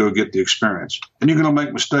got to go get the experience, and you're going to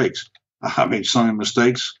make mistakes. I made some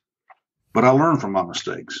mistakes, but I learned from my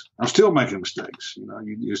mistakes. I'm still making mistakes. You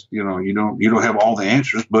don't have all the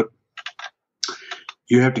answers, but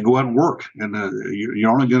you have to go out and work, and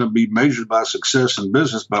you're only going to be measured by success in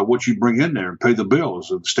business by what you bring in there and pay the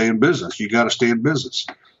bills and stay in business. You got to stay in business.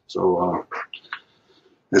 So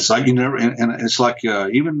it's like and it's like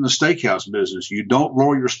even in the steakhouse business, you don't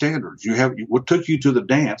lower your standards. What took you to the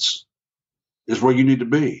dance is where you need to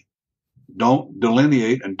be. Don't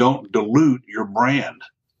delineate and don't dilute your brand,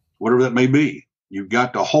 whatever that may be. You've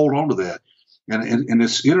got to hold on to that. And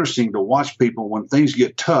it's interesting to watch people when things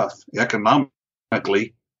get tough economically.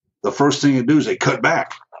 The first thing they do is they cut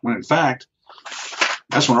back. When in fact,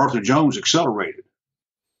 that's when Arthur Jones accelerated.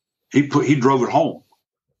 He drove it home.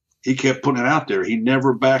 he kept putting it out there. He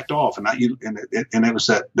never backed off. And it was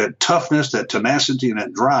that toughness, that tenacity, and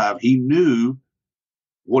that drive. He knew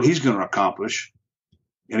what he's going to accomplish,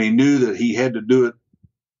 and he knew that he had to do it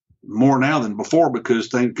more now than before because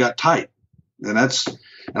things got tight. And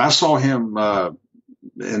I saw him, and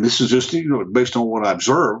this is just, based on what I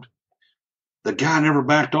observed, the guy never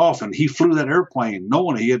backed off, and he flew that airplane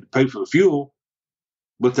knowing he had to pay for the fuel.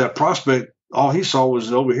 But that prospect, all he saw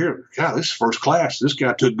was over here. God, this is first class. This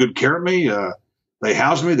guy took good care of me. They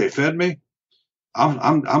housed me. They fed me.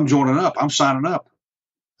 I'm joining up. I'm signing up.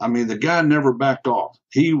 I mean, the guy never backed off.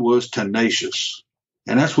 He was tenacious.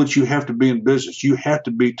 And that's what you have to be in business. You have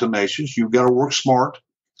to be tenacious. You've got to work smart.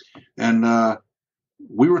 And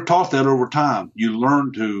we were taught that over time. You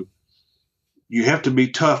have to be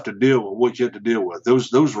tough to deal with what you have to deal with.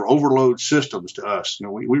 Those were overload systems to us.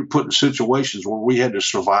 We were put in situations where we had to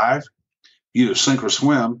survive, either sink or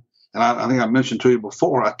swim. And I think I mentioned to you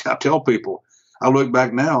before, I tell people, I look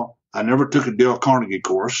back now, I never took a Dale Carnegie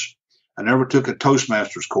course. I never took a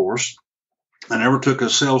Toastmasters course. I never took a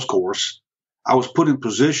sales course. I was put in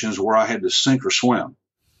positions where I had to sink or swim.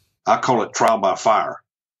 I call it trial by fire.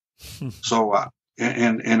 So, I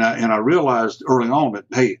realized early on that,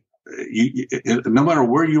 hey, no matter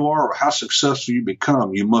where you are or how successful you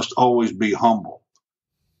become, you must always be humble,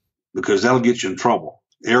 because that'll get you in trouble.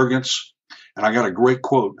 Arrogance. And I got a great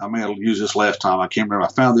quote. I may have used this last time. I can't remember.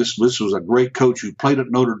 I found this. This was a great coach who played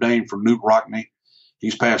at Notre Dame for Newt Rockne.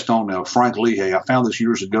 He's passed on now. Frank Lehigh. I found this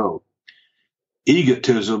years ago.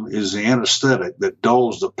 Egotism is the anesthetic that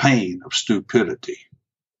dulls the pain of stupidity.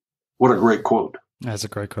 What a great quote. That's a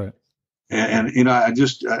great quote. And I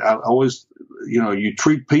always, you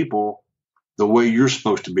treat people the way you're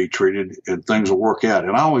supposed to be treated, and things will work out.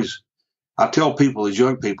 And I tell people, these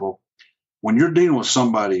young people, when you're dealing with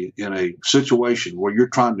somebody in a situation where you're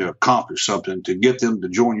trying to accomplish something, to get them to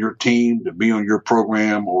join your team, to be on your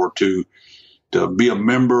program, or to be a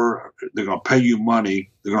member, they're going to pay you money,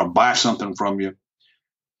 they're going to buy something from you,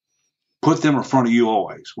 put them in front of you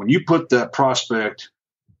always. When you put that prospect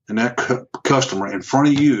and that customer in front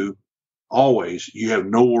of you, always, you have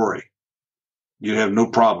no worry. You have no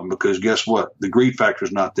problem, because guess what? The greed factor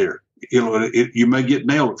is not there. You may get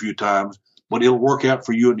nailed a few times, but it'll work out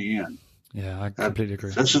for you in the end. Yeah, I completely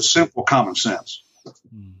agree. That's just simple common sense.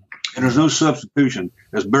 And there's no substitution.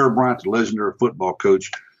 As Bear Bryant, the legendary football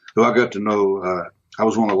coach, who I got to know, I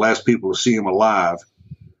was one of the last people to see him alive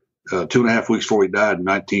 2.5 weeks before he died in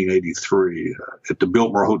 1983 at the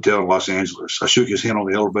Biltmore Hotel in Los Angeles. I shook his hand on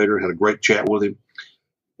the elevator, had a great chat with him.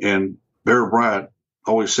 And Bear Bryant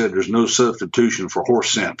always said there's no substitution for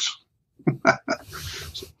horse sense.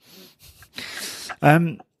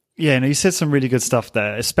 Yeah, no, you said some really good stuff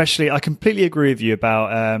there. Especially, I completely agree with you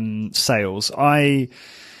about sales. I've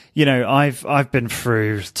been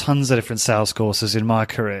through tons of different sales courses in my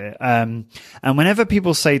career. And whenever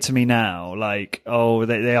people say to me now, like, oh,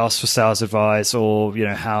 they ask for sales advice, or,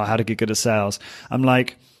 how to get good at sales, I'm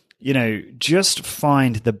like, just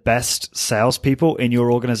find the best salespeople in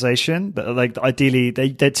your organization. Like, ideally,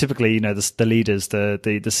 they're typically, the leaders,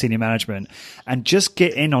 the senior management, and just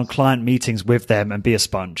get in on client meetings with them and be a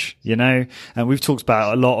sponge, And we've talked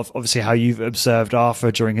about a lot of, obviously, how you've observed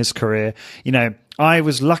Arthur during his career. I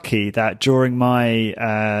was lucky that during my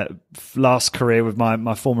last career with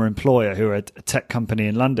my former employer, who are a tech company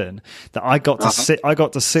in London, that I got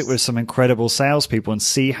to sit with some incredible salespeople and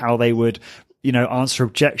see how they would, answer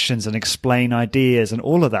objections and explain ideas and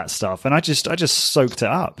all of that stuff. And I just soaked it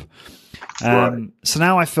up. Right. So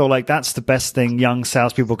now I feel like that's the best thing young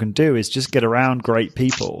salespeople can do, is just get around great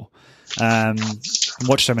people and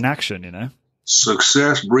watch them in action,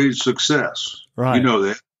 Success breeds success. Right. You know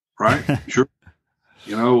that, right? Sure.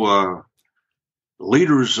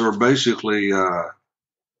 Leaders are basically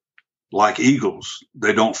like eagles.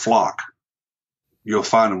 They don't flock. You'll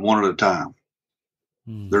find them one at a time.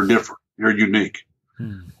 They're different. They're unique.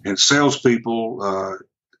 And salespeople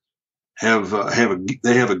have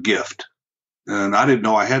a gift. And I didn't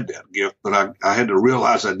know I had that gift, but I had to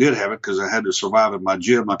realize I did have it, because I had to survive at my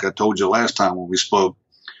gym. Like I told you last time when we spoke,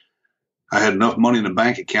 I had enough money in the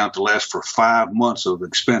bank account to last for 5 months of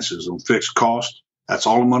expenses on fixed costs. That's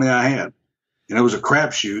all the money I had. And it was a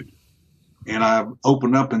crapshoot. And I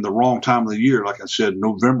opened up in the wrong time of the year. Like I said,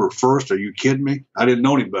 November 1st. Are you kidding me? I didn't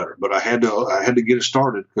know any better, but I had to get it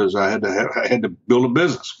started, because I had to build a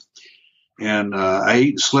business. And I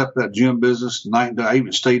ate and slept that gym business night. I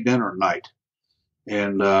even stayed dinner at night,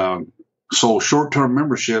 and sold short-term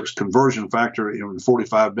memberships. Conversion factor in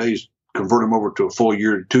 45 days, convert them over to a full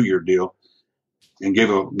year, 2-year deal, and gave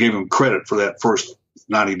them credit for that first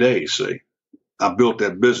 90 days. See, I built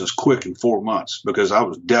that business quick in 4 months because I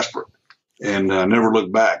was desperate and never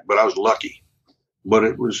looked back. But I was lucky. But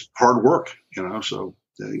it was hard work, So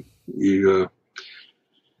you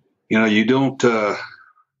don't.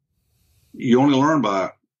 You only learn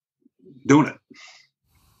by doing it.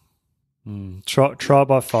 Trial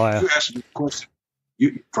by fire. You asked me a question.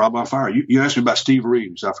 Trial by fire. You asked me about Steve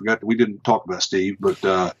Reeves. I forgot that we didn't talk about Steve, but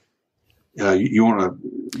you want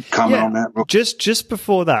to comment on that? Just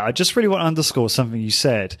before that, I just really want to underscore something you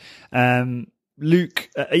said. Luke,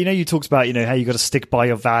 you talked about, how you got to stick by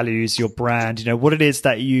your values, your brand, what it is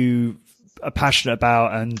that you are passionate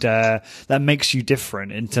about and that makes you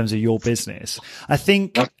different in terms of your business. I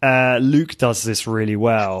think Luke does this really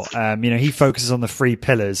well. He focuses on the 3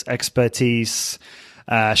 pillars: expertise,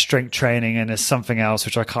 strength training, and there's something else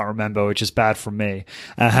which I can't remember, which is bad for me.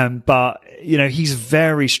 But he's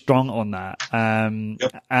very strong on that.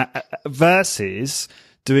 Versus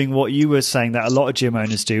doing what you were saying that a lot of gym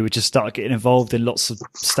owners do, which is start getting involved in lots of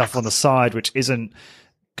stuff on the side, which isn't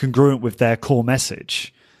congruent with their core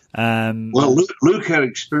message. Well, Luke had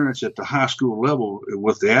experience at the high school level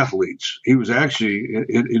with the athletes. He was actually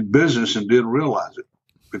in business and didn't realize it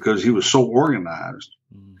because he was so organized.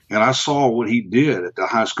 And I saw what he did at the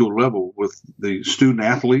high school level with the student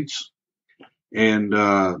athletes, and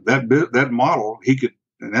that model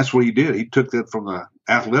and that's what he did. He took that from the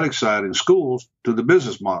athletic side in schools to the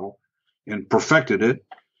business model and perfected it.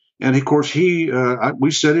 And of course,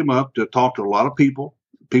 we set him up to talk to a lot of people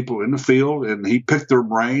in the field, and he picked their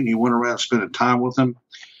brain. He went around spending time with them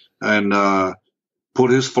and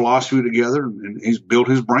put his philosophy together, and he's built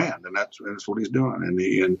his brand, and that's what he's doing.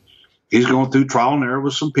 And he's going through trial and error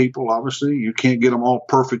with some people. Obviously, you can't get them all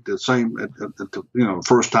perfect at the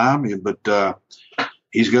first time, but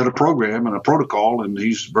he's got a program and a protocol, and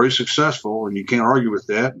he's very successful, and you can't argue with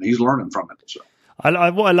that. And he's learning from it. So. What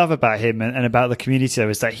I love about him and about the community, though,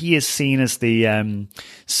 is that he is seen as the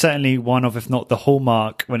certainly one of, if not the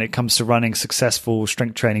hallmark, when it comes to running successful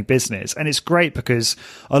strength training business. And it's great because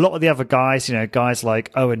a lot of the other guys, guys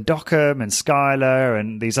like Owen Dockham and Skylar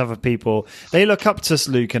and these other people, they look up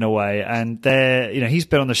to Luke in a way. And he's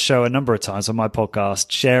been on the show a number of times on my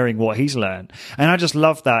podcast, sharing what he's learned. And I just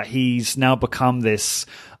love that he's now become this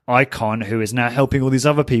icon who is now helping all these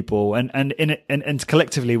other people, and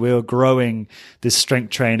collectively we are growing this strength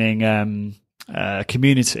training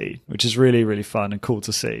community, which is really, really fun and cool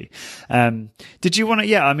to see. Did you want to?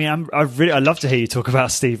 Yeah, I mean, I'd love to hear you talk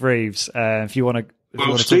about Steve Reeves. If you want to.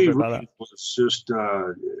 Well, Steve Reeves was just,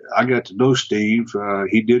 I got to know Steve.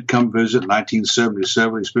 He did come visit in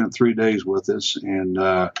 1977. He spent 3 days with us, and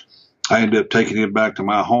I ended up taking him back to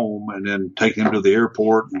my home and then taking him to the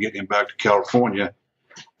airport and getting him back to California.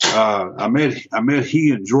 I met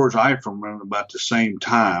he and George Eifram around about the same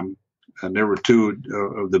time, and they were two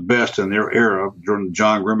of the best in their era during the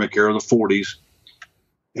John Grimmick era, the 40s.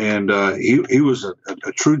 And he was a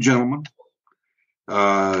true gentleman.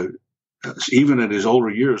 Even at his older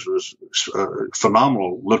years, was a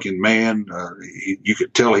phenomenal looking man. You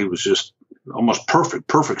could tell he was just almost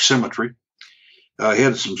perfect symmetry. He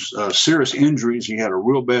had some serious injuries. He had a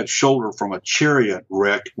real bad shoulder from a chariot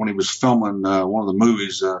wreck when he was filming one of the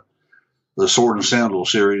movies, the Sword and Sandal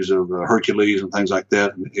series of Hercules and things like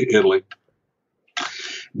that in Italy.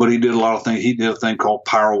 But he did a lot of things. He did a thing called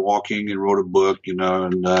power walking and wrote a book,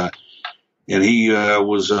 and he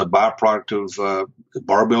was a byproduct of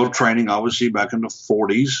barbell training, obviously, back in the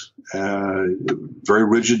 40s. Very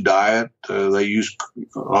rigid diet. They used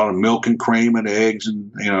a lot of milk and cream and eggs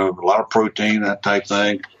and, a lot of protein, that type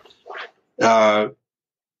thing.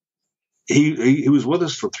 He was with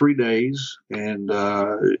us for 3 days, and,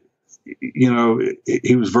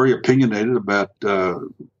 he was very opinionated about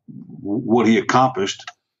what he accomplished.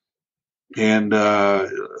 And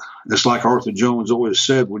it's like Arthur Jones always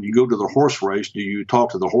said, when you go to the horse race, do you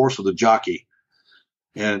talk to the horse or the jockey?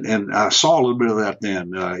 And I saw a little bit of that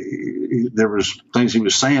then. There was things he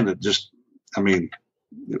was saying that just, I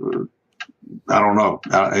don't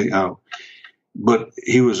know. But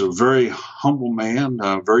he was a very humble man,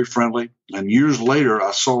 very friendly. And years later,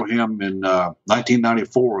 I saw him in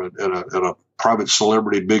 1994 at a private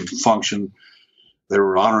celebrity big function. They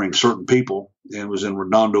were honoring certain people, and it was in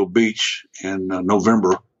Redondo Beach in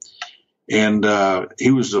November. And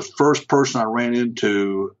he was the first person I ran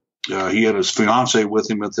into. He had his fiance with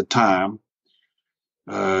him at the time.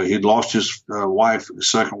 He had lost his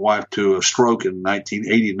second wife, to a stroke in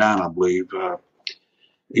 1989, I believe.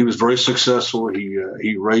 He was very successful.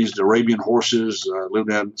 He raised Arabian horses,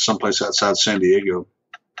 lived out someplace outside San Diego.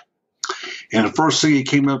 And the first thing he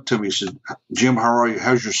came up to me, he said, "Jim, how are you?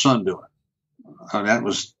 How's your son doing?" That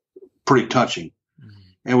was pretty touching.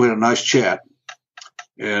 And we had a nice chat.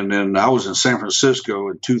 And then I was in San Francisco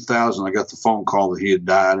in 2000. I got the phone call that he had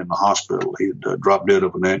died in the hospital. He had dropped dead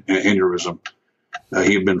of an aneurysm.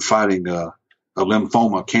 He had been fighting a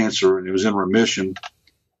lymphoma cancer, and he was in remission.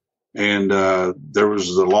 And there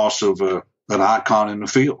was the loss of an icon in the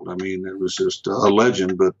field. I mean, it was just a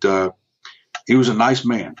legend. But he was a nice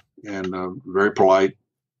man and very polite,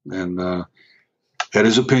 and had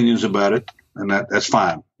his opinions about it, and that's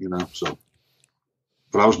fine, So.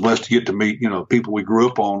 But I was blessed to get to meet, people we grew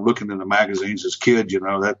up on, looking in the magazines as kids,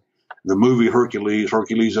 that the movie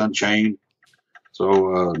Hercules Unchained.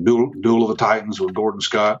 So Duel of the Titans with Gordon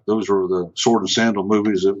Scott. Those were the sword and sandal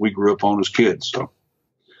movies that we grew up on as kids. So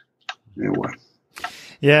anyway.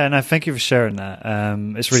 Yeah, no, thank you for sharing that.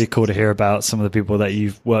 It's really cool to hear about some of the people that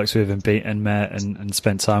you've worked with and met and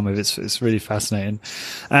spent time with. It's really fascinating.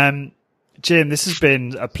 Jim, this has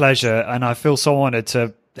been a pleasure, and I feel so honored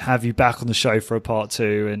to have you back on the show for a part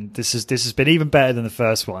 2, and this has been even better than the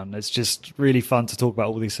first one. It's just really fun to talk about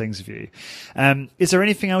all these things with you. Is there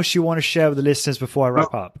anything else you want to share with the listeners before I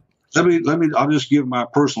wrap up? Let me. I'll just give my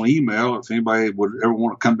personal email if anybody would ever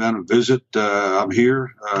want to come down and visit. I'm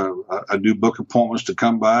here. I do book appointments to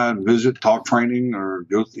come by and visit, talk training, or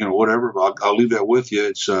go, whatever. I'll leave that with you.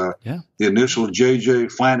 It's the initial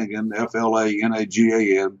JJ Flanagan,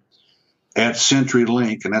 Flanagan, at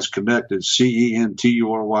CenturyLink, and that's connected,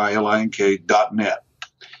 CENTURYLINK.net.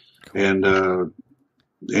 And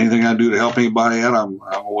anything I do to help anybody out, I'm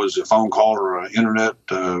always a phone call or an internet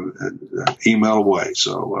email away.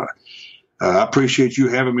 So I appreciate you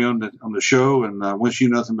having me on the show, and I wish you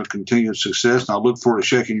nothing but continued success. And I look forward to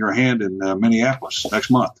shaking your hand in Minneapolis next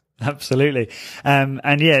month. Absolutely.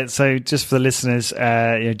 So just for the listeners,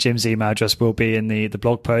 Jim's email address will be in the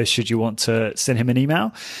blog post should you want to send him an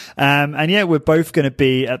email. We're both going to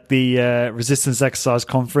be at the Resistance Exercise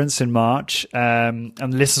Conference in March. And the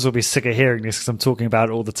listeners will be sick of hearing this because I'm talking about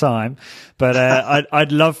it all the time. But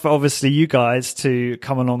I'd love for obviously you guys to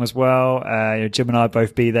come along as well. Jim and I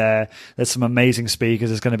both be there. There's some amazing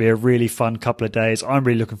speakers. It's going to be a really fun couple of days. I'm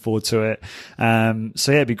really looking forward to it.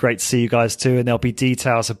 It'd be great to see you guys too. And there'll be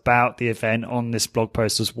details about the event on this blog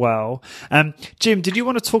post as well. Jim, did you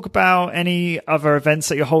want to talk about any other events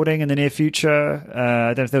that you're holding in the near future?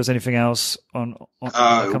 I don't know if there was anything else on we've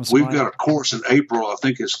got a course in April. I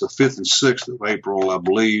think it's the 5th and 6th of April, I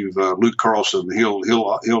believe. Luke Carlson, he'll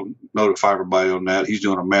notify everybody on that. He's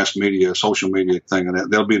doing a mass media, social media thing,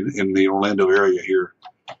 and they'll be in the Orlando area here.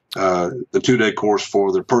 The 2-day course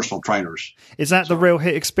for their personal trainers. Is that the Real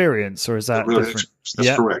Hit Experience, or is that different?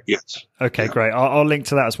 That's correct, yes. Okay, great. I'll link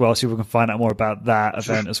to that as well so we can find out more about that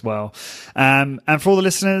event as well. And for all the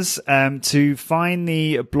listeners, to find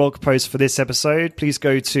the blog post for this episode, please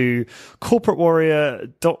go to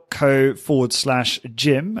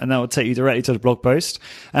corporatewarrior.co/Jim, and that will take you directly to the blog post.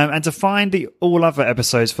 And to find all other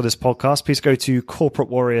episodes for this podcast, please go to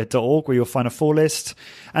corporatewarrior.org, where you'll find a full list.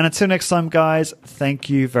 And until next time, guys,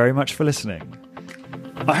 thank you very much for listening.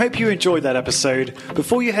 I hope you enjoyed that episode.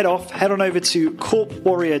 Before you head off, head on over to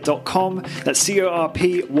corpwarrior.com, that's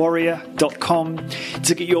CORP warrior.com,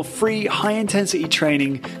 to get your free high-intensity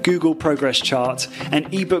training Google Progress chart,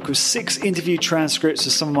 an ebook with 6 interview transcripts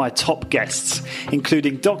of some of my top guests,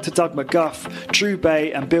 including Dr. Doug McGuff, Drew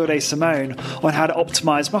Bay, and Bill Simone, on how to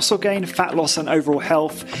optimize muscle gain, fat loss, and overall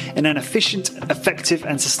health in an efficient, effective,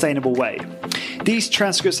 and sustainable way. These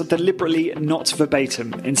transcripts are deliberately not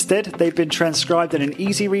verbatim. Instead, they've been transcribed in an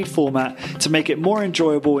easy read format to make it more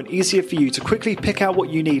enjoyable and easier for you to quickly pick out what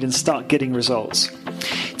you need and start getting results.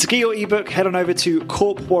 To get your ebook, head on over to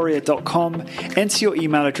corpwarrior.com, enter your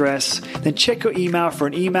email address, then check your email for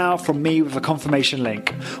an email from me with a confirmation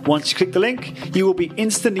link. Once you click the link, you will be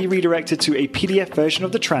instantly redirected to a PDF version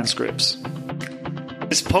of the transcripts.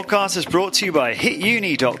 This podcast is brought to you by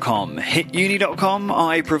HitUni.com. HitUni.com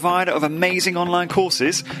are a provider of amazing online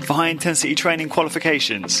courses for high-intensity training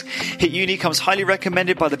qualifications. HitUni comes highly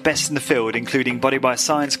recommended by the best in the field, including Body by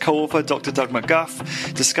Science co-author Dr. Doug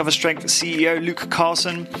McGuff, Discover Strength CEO Luke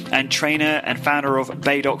Carlson, and trainer and founder of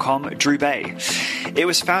Bay.com, Drew Bay. It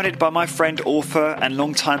was founded by my friend, author, and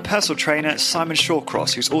longtime personal trainer Simon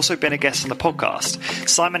Shawcross, who's also been a guest on the podcast.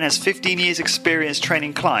 Simon has 15 years experience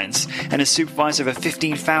training clients and has supervised over 15,000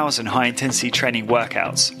 high-intensity training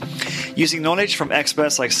workouts. Using knowledge from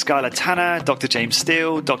experts like Skylar Tanner, Dr. James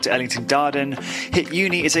Steele, Dr. Ellington Darden,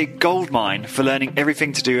 HitUni is a goldmine for learning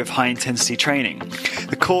everything to do with high-intensity training.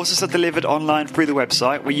 The courses are delivered online through the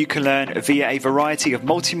website, where you can learn via a variety of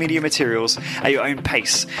multimedia materials at your own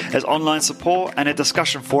pace. There's online support and a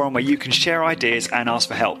discussion forum where you can share ideas and ask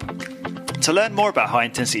for help. To learn more about high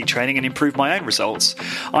intensity training and improve my own results,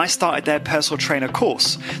 I started their personal trainer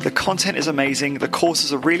course. The content is amazing, the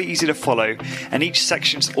courses are really easy to follow, and each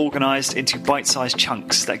section is organized into bite-sized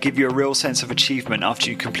chunks that give you a real sense of achievement after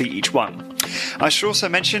you complete each one. I should also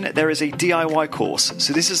mention there is a DIY course,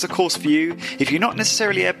 so this is the course for you if you're not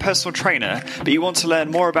necessarily a personal trainer, but you want to learn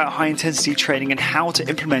more about high intensity training and how to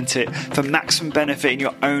implement it for maximum benefit in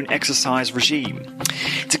your own exercise regime.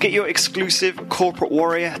 To get your exclusive Corporate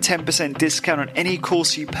Warrior 10% discount on any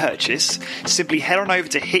course you purchase, simply head on over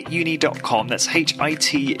to hituni.com, that's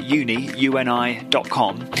hituni.com,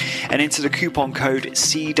 and enter the coupon code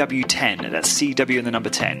CW10, that's CW and the number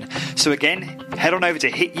 10. So again, head on over to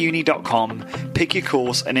hituni.com, pick your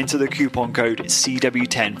course and enter the coupon code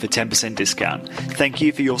CW10 for 10% discount. Thank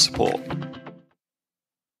you for your support.